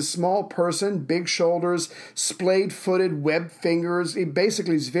 He's a small person, big shoulders, splayed-footed, webbed fingers. He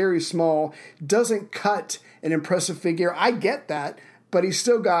basically is very small, doesn't cut an impressive figure. I get that, but he's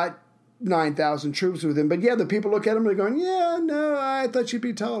still got 9,000 troops with him. But yeah, the people look at him and they're going, yeah, no, I thought you'd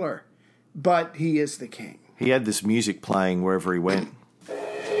be taller. But he is the king. He had this music playing wherever he went.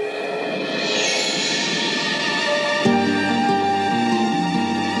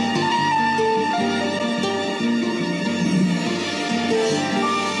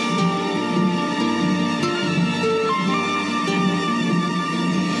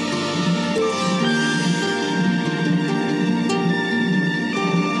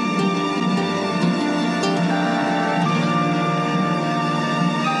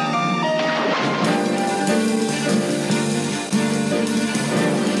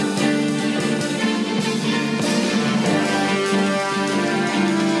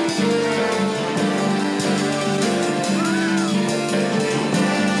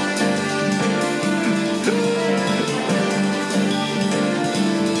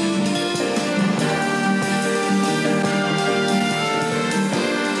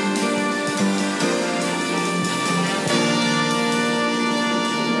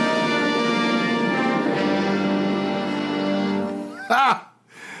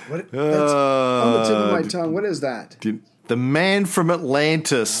 What? That's on the tip of my tongue. What is that? The Man from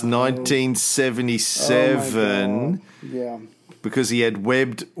Atlantis, 1977. Oh my God. Yeah. Because he had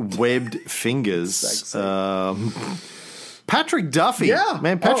webbed fingers. Sexy. Patrick Duffy. Yeah.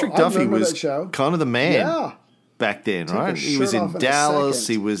 Man, Patrick I Duffy remember was that show. kind of the man Yeah. back then, right? his He was shirt in off in a Dallas.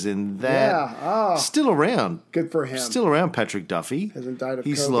 second. He was in that. Yeah. Oh. Still around. Good for him. Still around, Patrick Duffy. Hasn't died of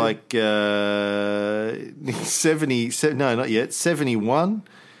He's COVID. like 70, no, not yet, 71.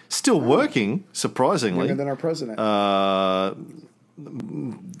 Still working, surprisingly. Younger than our president. I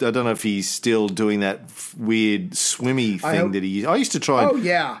don't know if he's still doing that weird swimmy thing that he used. I used to try and, Oh,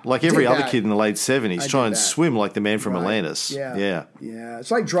 yeah. like every Did other that. kid in the late 70s, I try did and that. swim like the Man from Right. Atlantis. Yeah. It's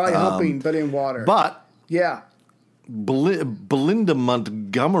like dry humping, but in water. But yeah. Belinda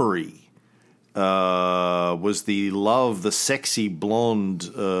Montgomery was the sexy blonde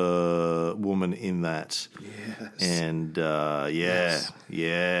woman in that. Yes. And I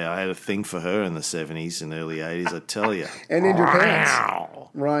had a thing for her in the 70s and early 80s, I tell you. And in your pants.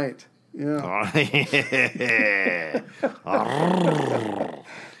 Right. Yeah.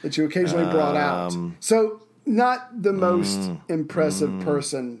 That you occasionally brought out. So, not the most impressive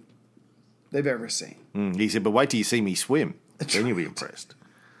person they've ever seen. He said, but wait till you see me swim. Then you'll be impressed.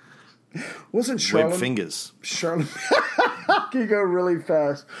 Wasn't Web Charlemagne? fingers. Can you go really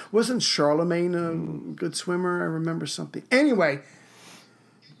fast? Wasn't Charlemagne a good swimmer? I remember something. Anyway,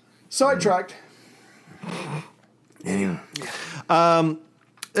 sidetracked.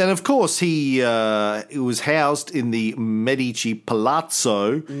 And of course, he was housed in the Medici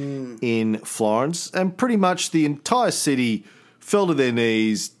Palazzo in Florence, and pretty much the entire city fell to their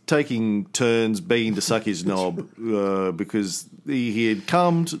knees, taking turns begging to suck his knob because he had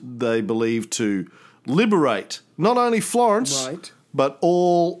come, they believed, to liberate not only Florence, Right. but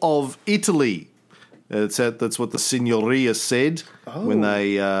all of Italy. That's what the Signoria said when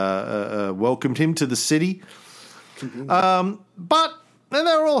they welcomed him to the city. But and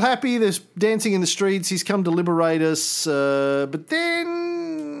they were all happy. There's dancing in the streets. He's come to liberate us. But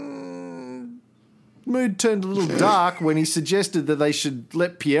then mood turned a little dark when he suggested that they should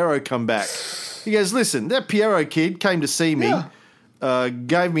let Piero come back. He goes, listen, that Piero kid came to see me,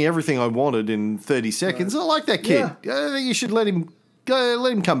 gave me everything I wanted in 30 seconds. I like that kid. Yeah. I think you should let him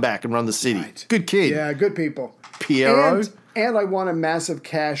come back and run the city. Right. Good kid. Yeah, good people. Piero. And I want a massive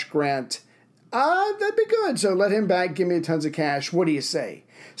cash grant. That'd be good. So let him back. Give me tons of cash. What do you say?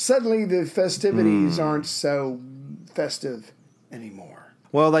 Suddenly the festivities aren't so festive anymore.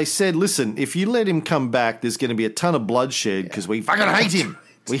 Well, they said, listen, if you let him come back, there's going to be a ton of bloodshed because we fucking hate him.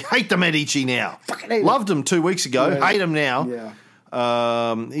 We hate the Medici now. Loved him 2 weeks ago. Hate him now.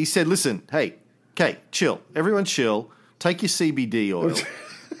 Yeah. He said, listen, hey, chill. Everyone chill. Take your CBD oil.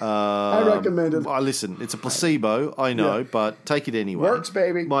 I recommend it. Listen, it's a placebo, I know, but take it anyway. Works,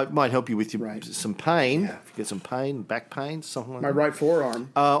 baby. Might help you with some pain. Yeah. If you get some pain, back pain, something like that. My right forearm.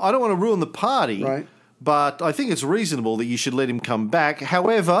 I don't want to ruin the party, right. But I think it's reasonable that you should let him come back.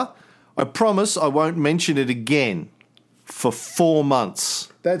 However, I promise I won't mention it again for 4 months.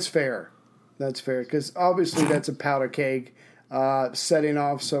 That's fair. Because obviously that's a powder keg setting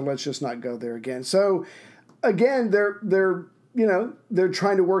off, so let's just not go there again. So, again, they're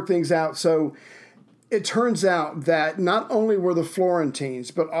trying to work things out. So it turns out that not only were the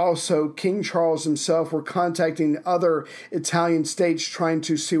Florentines, but also King Charles himself were contacting other Italian states trying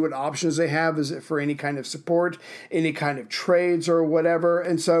to see what options they have. Is it for any kind of support, any kind of trades or whatever?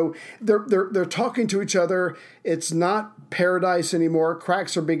 And so they're talking to each other. It's not paradise anymore.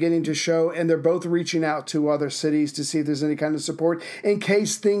 Cracks are beginning to show, and they're both reaching out to other cities to see if there's any kind of support in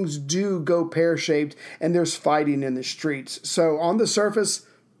case things do go pear-shaped and there's fighting in the streets. So on the surface,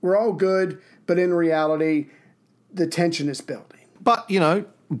 we're all good, but in reality, the tension is building. But,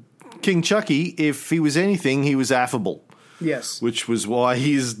 King Chucky, if he was anything, he was affable. Yes. Which was why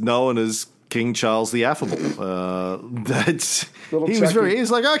he's known as King Charles the Affable.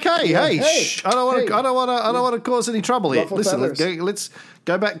 He's like, okay, hey, I don't want to cause any trouble here. Listen, let's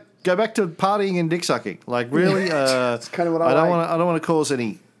go back to partying and dick sucking. Like, really, that's kind of what I don't want to cause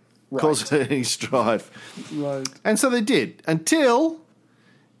any strife. Right. And so they did until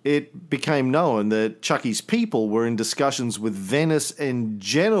it became known that Chucky's people were in discussions with Venice and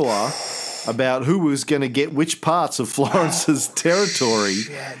Genoa about who was going to get which parts of Florence's territory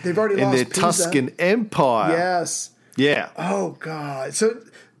they've already in lost their Pisa. Tuscan Empire. Yes. Yeah. Oh God. So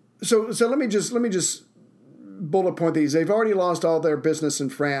let me just bullet point these. They've already lost all their business in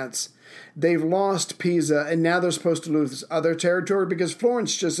France. They've lost Pisa, and now they're supposed to lose other territory because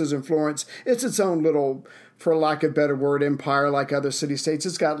Florence just isn't Florence. It's its own little, for lack of a better word, empire like other city-states.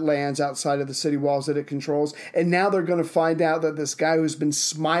 It's got lands outside of the city walls that it controls. And now they're going to find out that this guy who's been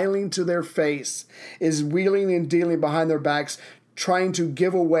smiling to their face is wheeling and dealing behind their backs, trying to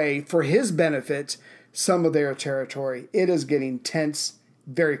give away, for his benefit, some of their territory. It is getting tense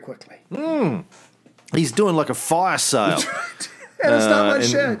very quickly. He's doing like a fire sale. And it's not my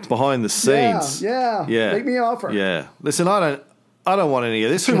shit. Behind the scenes. Yeah. Make me an offer. Yeah. Listen, I don't want any of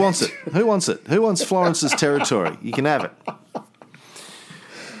this. Who wants it? Who wants it? Who wants Florence's territory? You can have it.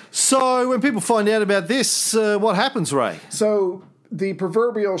 So when people find out about this, what happens, Ray? So the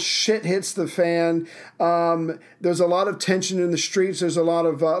proverbial shit hits the fan. There's a lot of tension in the streets. There's a lot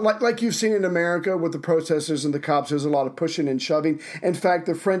of, like you've seen in America with the protesters and the cops, there's a lot of pushing and shoving. In fact,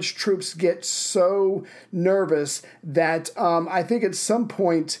 the French troops get so nervous that I think at some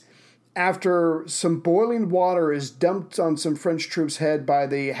point, after some boiling water is dumped on some French troops' head by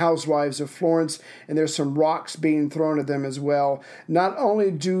the housewives of Florence, and there's some rocks being thrown at them as well. Not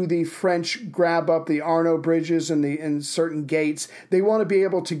only do the French grab up the Arno bridges and certain gates, they want to be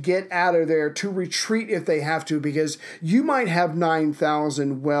able to get out of there to retreat if they have to, because you might have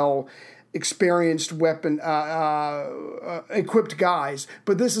 9,000 experienced equipped guys,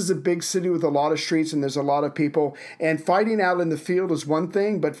 but this is a big city with a lot of streets and there's a lot of people, and fighting out in the field is one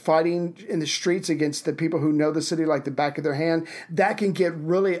thing, but fighting in the streets against the people who know the city like the back of their hand, that can get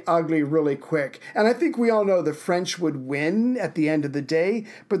really ugly really quick. And I think we all know the French would win at the end of the day,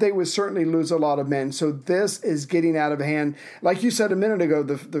 but they would certainly lose a lot of men. So this is getting out of hand. Like you said a minute ago,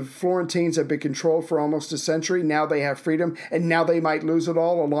 the Florentines have been controlled for almost a century. Now they have freedom, and now they might lose it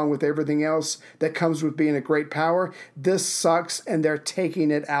all along with everything else that comes with being a great power. This sucks, and they're taking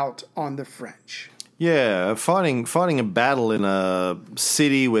it out on the French. Yeah, fighting a battle in a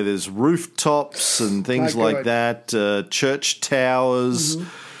city where there's rooftops and things like that, church towers. Mm-hmm.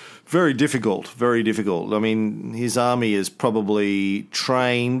 Very difficult, very difficult. I mean, his army is probably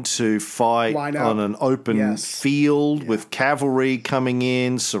trained to fight on an open field with cavalry coming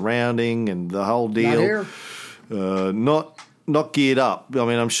in, surrounding, and the whole deal. Not geared up. I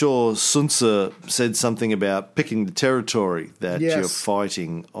mean, I'm sure Sun Tzu said something about picking the territory that you're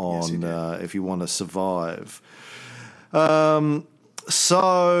fighting on if you want to survive. So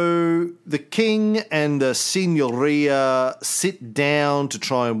the king and the signoria sit down to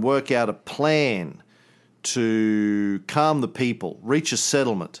try and work out a plan to calm the people, reach a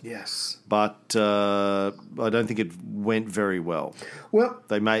settlement. Yes. But I don't think it went very well. Well,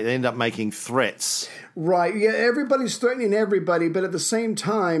 they end up making threats. Right. Yeah, everybody's threatening everybody, but at the same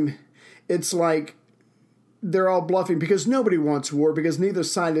time, it's like they're all bluffing because nobody wants war because neither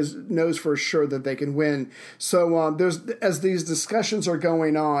side knows for sure that they can win. So as these discussions are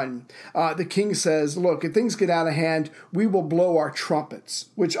going on, the king says, look, if things get out of hand, we will blow our trumpets,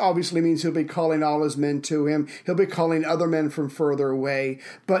 which obviously means he'll be calling all his men to him. He'll be calling other men from further away.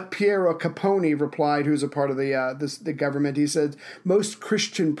 But Piero Capponi replied, who's a part of the government, he said, most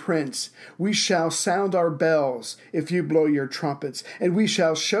Christian prince, we shall sound our bells if you blow your trumpets, and we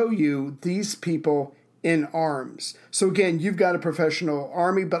shall show you these people in arms. So again, you've got a professional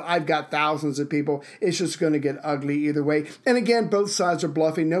army, but I've got thousands of people. It's just going to get ugly either way. And again, both sides are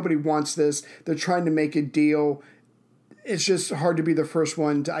bluffing. Nobody wants this. They're trying to make a deal. It's just hard to be the first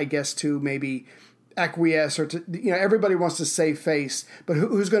one to, I guess, to maybe acquiesce or to, everybody wants to save face, but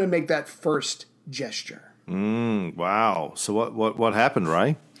who's going to make that first gesture? Wow. So what happened,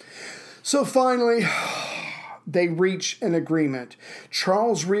 Ray? So finally, they reach an agreement.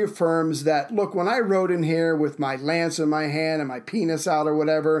 Charles reaffirms that, look, when I rode in here with my lance in my hand and my penis out or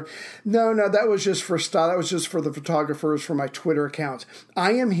whatever, no, that was just for style. That was just for the photographers for my Twitter account.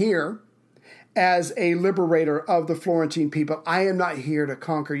 I am here as a liberator of the Florentine people. I am not here to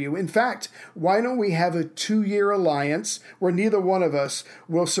conquer you. In fact, why don't we have a 2-year alliance where neither one of us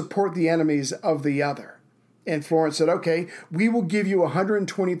will support the enemies of the other? And Florence said, okay, we will give you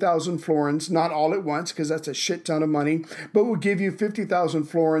 120,000 florins, not all at once, because that's a shit ton of money, but we'll give you 50,000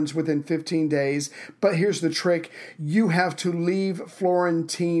 florins within 15 days. But here's the trick. You have to leave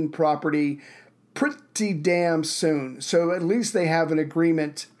Florentine property pretty damn soon. So at least they have an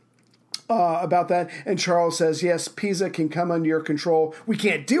agreement about that. And Charles says, yes, Pisa can come under your control. We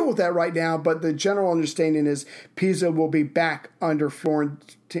can't deal with that right now, but the general understanding is Pisa will be back under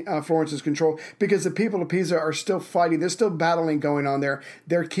Florence's control because the people of Pisa are still fighting. There's still battling going on there.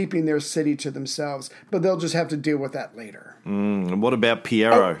 They're keeping their city to themselves, but they'll just have to deal with that later. And what about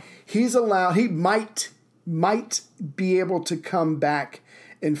Piero? He's allowed, he might be able to come back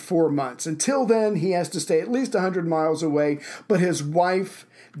in 4 months. Until then, he has to stay at least 100 miles away, but his wife,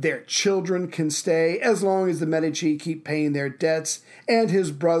 their children can stay as long as the Medici keep paying their debts, and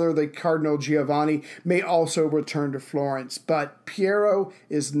his brother, the Cardinal Giovanni, may also return to Florence. But Piero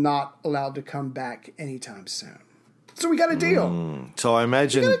is not allowed to come back anytime soon. So we got a deal. So I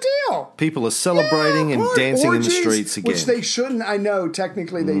imagine we got a deal. People are celebrating and dancing in the streets again. Which they shouldn't. I know,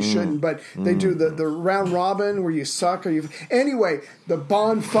 technically they shouldn't, but they do the round robin where you suck. Anyway, the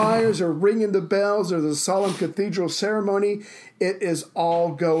bonfires are ringing the bells. There's a solemn cathedral ceremony. It is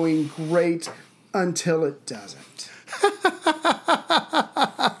all going great until it doesn't.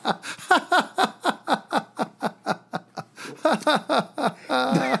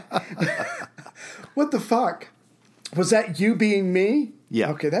 What the fuck? Was that you being me?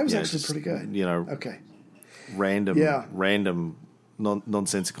 Yeah. Okay, that was actually pretty good. Okay. Random,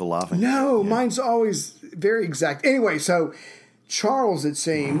 nonsensical laughing. No, mine's always very exact. Anyway, so Charles, it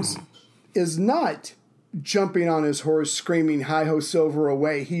seems, is not jumping on his horse, screaming, hi-ho, silver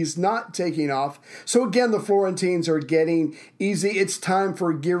away. He's not taking off. So again, the Florentines are getting easy. It's time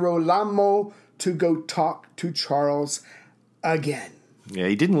for Girolamo to go talk to Charles again. Yeah,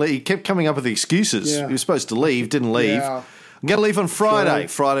 he didn't leave. He kept coming up with excuses. Yeah. He was supposed to leave, didn't leave. Yeah. I'm going to leave on Friday. Sure.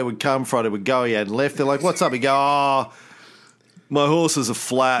 Friday would come, Friday would go. He hadn't left. They're like, what's up? He'd go, my horses are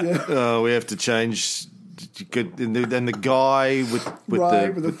flat. Yeah. We have to change. And the guy with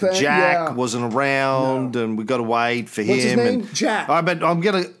the Jack wasn't around, and we got to wait for him. What's his name? And, Jack. All right, but I'm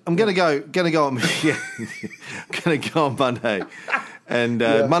gonna go on Monday, and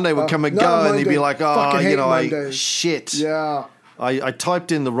Monday would come and go, and he'd be like, shit. Yeah. I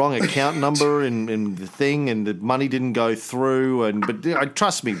typed in the wrong account number in the thing, and the money didn't go through. But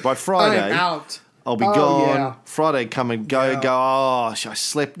trust me, by Friday, I'm out. I'll be gone. Yeah. Friday, come and go. Yeah. Go. I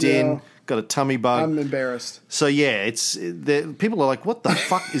slept in. Got a tummy bug. I'm embarrassed. So yeah, people are like, what the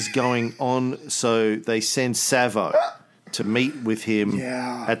fuck is going on? So they send Savo to meet with him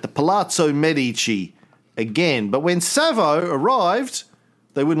at the Palazzo Medici again. But when Savo arrived,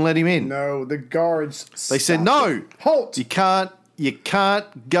 they wouldn't let him in. No, the guards. They said, no, halt. You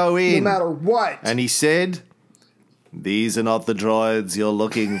can't go in. No matter what. And he said, these are not the droids you're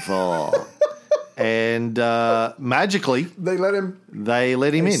looking for. And magically, they let him in.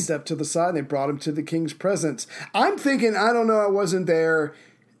 They stepped to the side and they brought him to the king's presence. I'm thinking, I don't know, I wasn't there.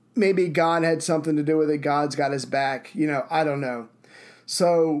 Maybe God had something to do with it. God's got his back. I don't know.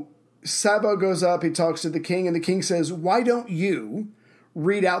 So Savo goes up, he talks to the king, and the king says, why don't you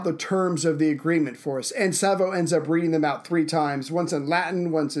read out the terms of the agreement for us. And Savo ends up reading them out 3 times, once in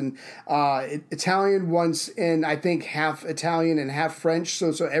Latin, once in Italian, once in, I think, half Italian and half French,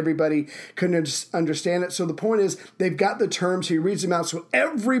 so everybody could understand it. So the point is, they've got the terms. He reads them out so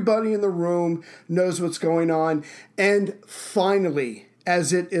everybody in the room knows what's going on. And finally,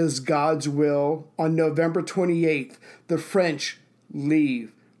 as it is God's will, on November 28th, the French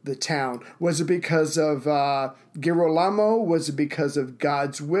leave the town. Was it because of Girolamo? Was it because of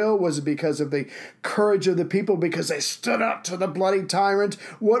God's will? Was it because of the courage of the people? Because they stood up to the bloody tyrant?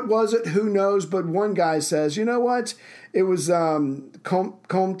 What was it? Who knows? But one guy says, you know what? It was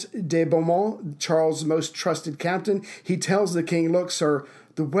Comte de Beaumont, Charles' most trusted captain. He tells the king, look, sir,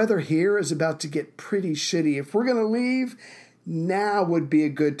 the weather here is about to get pretty shitty. If we're going to leave, now would be a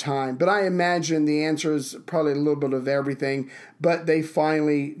good time. But I imagine the answer is probably a little bit of everything. But they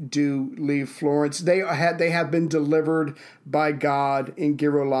finally do leave Florence. They have been delivered by God in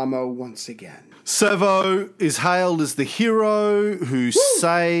Girolamo once again. Savo is hailed as the hero who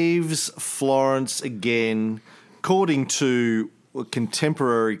saves Florence again. According to a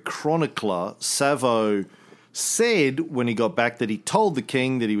contemporary chronicler, Savo said when he got back that he told the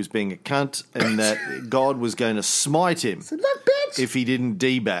king that he was being a cunt and that God was going to smite him if he didn't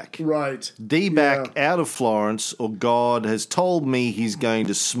D-back. Right. D-back out of Florence, or God has told me he's going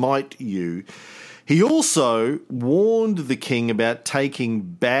to smite you. He also warned the king about taking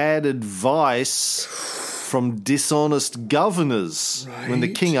bad advice from dishonest governors. Right. When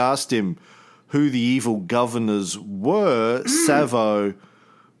the king asked him who the evil governors were, Savo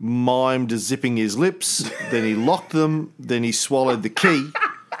mimed zipping his lips, then he locked them, then he swallowed the key.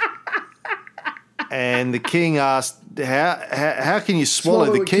 And the king asked, how can you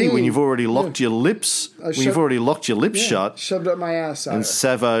swallow the key when you've already locked your lips, shut Shoved up my ass. And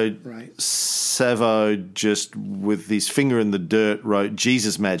Savo just, with his finger in the dirt, wrote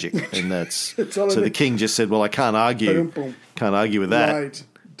Jesus magic. And that's, so the king just said, well, I can't argue. Can't argue with that. Right,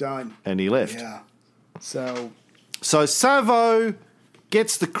 done. And he left. Yeah. So Savo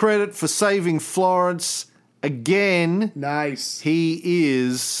gets the credit for saving Florence again. Nice. He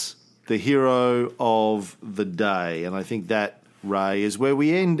is the hero of the day. And I think that, Ray, is where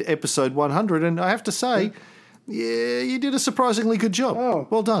we end episode 100. And I have to say, yeah, you did a surprisingly good job. Oh,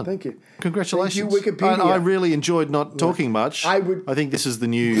 well done. Thank you. Congratulations. Thank you, Wikipedia. I really enjoyed not talking much. I think this is the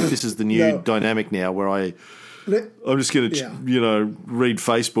new dynamic now where I'm just going to, read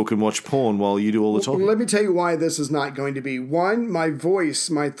Facebook and watch porn while you do all the talking. Let me tell you why this is not going to be. 1, my voice,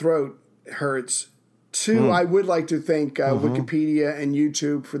 my throat hurts. 2, I would like to thank Wikipedia and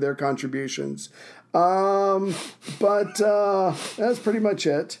YouTube for their contributions. But that's pretty much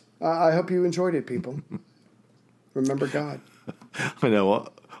it. I hope you enjoyed it, people. Remember God. I know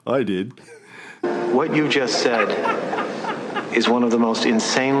what I did. What you just said is one of the most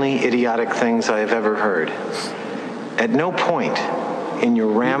insanely idiotic things I have ever heard. At no point in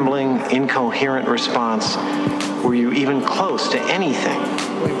your rambling, incoherent response were you even close to anything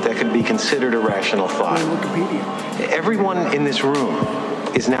that could be considered a rational thought. Everyone in this room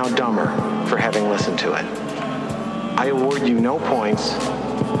is now dumber for having listened to it. I award you no points,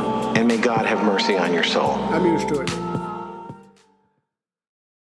 and may God have mercy on your soul. I'm used to it.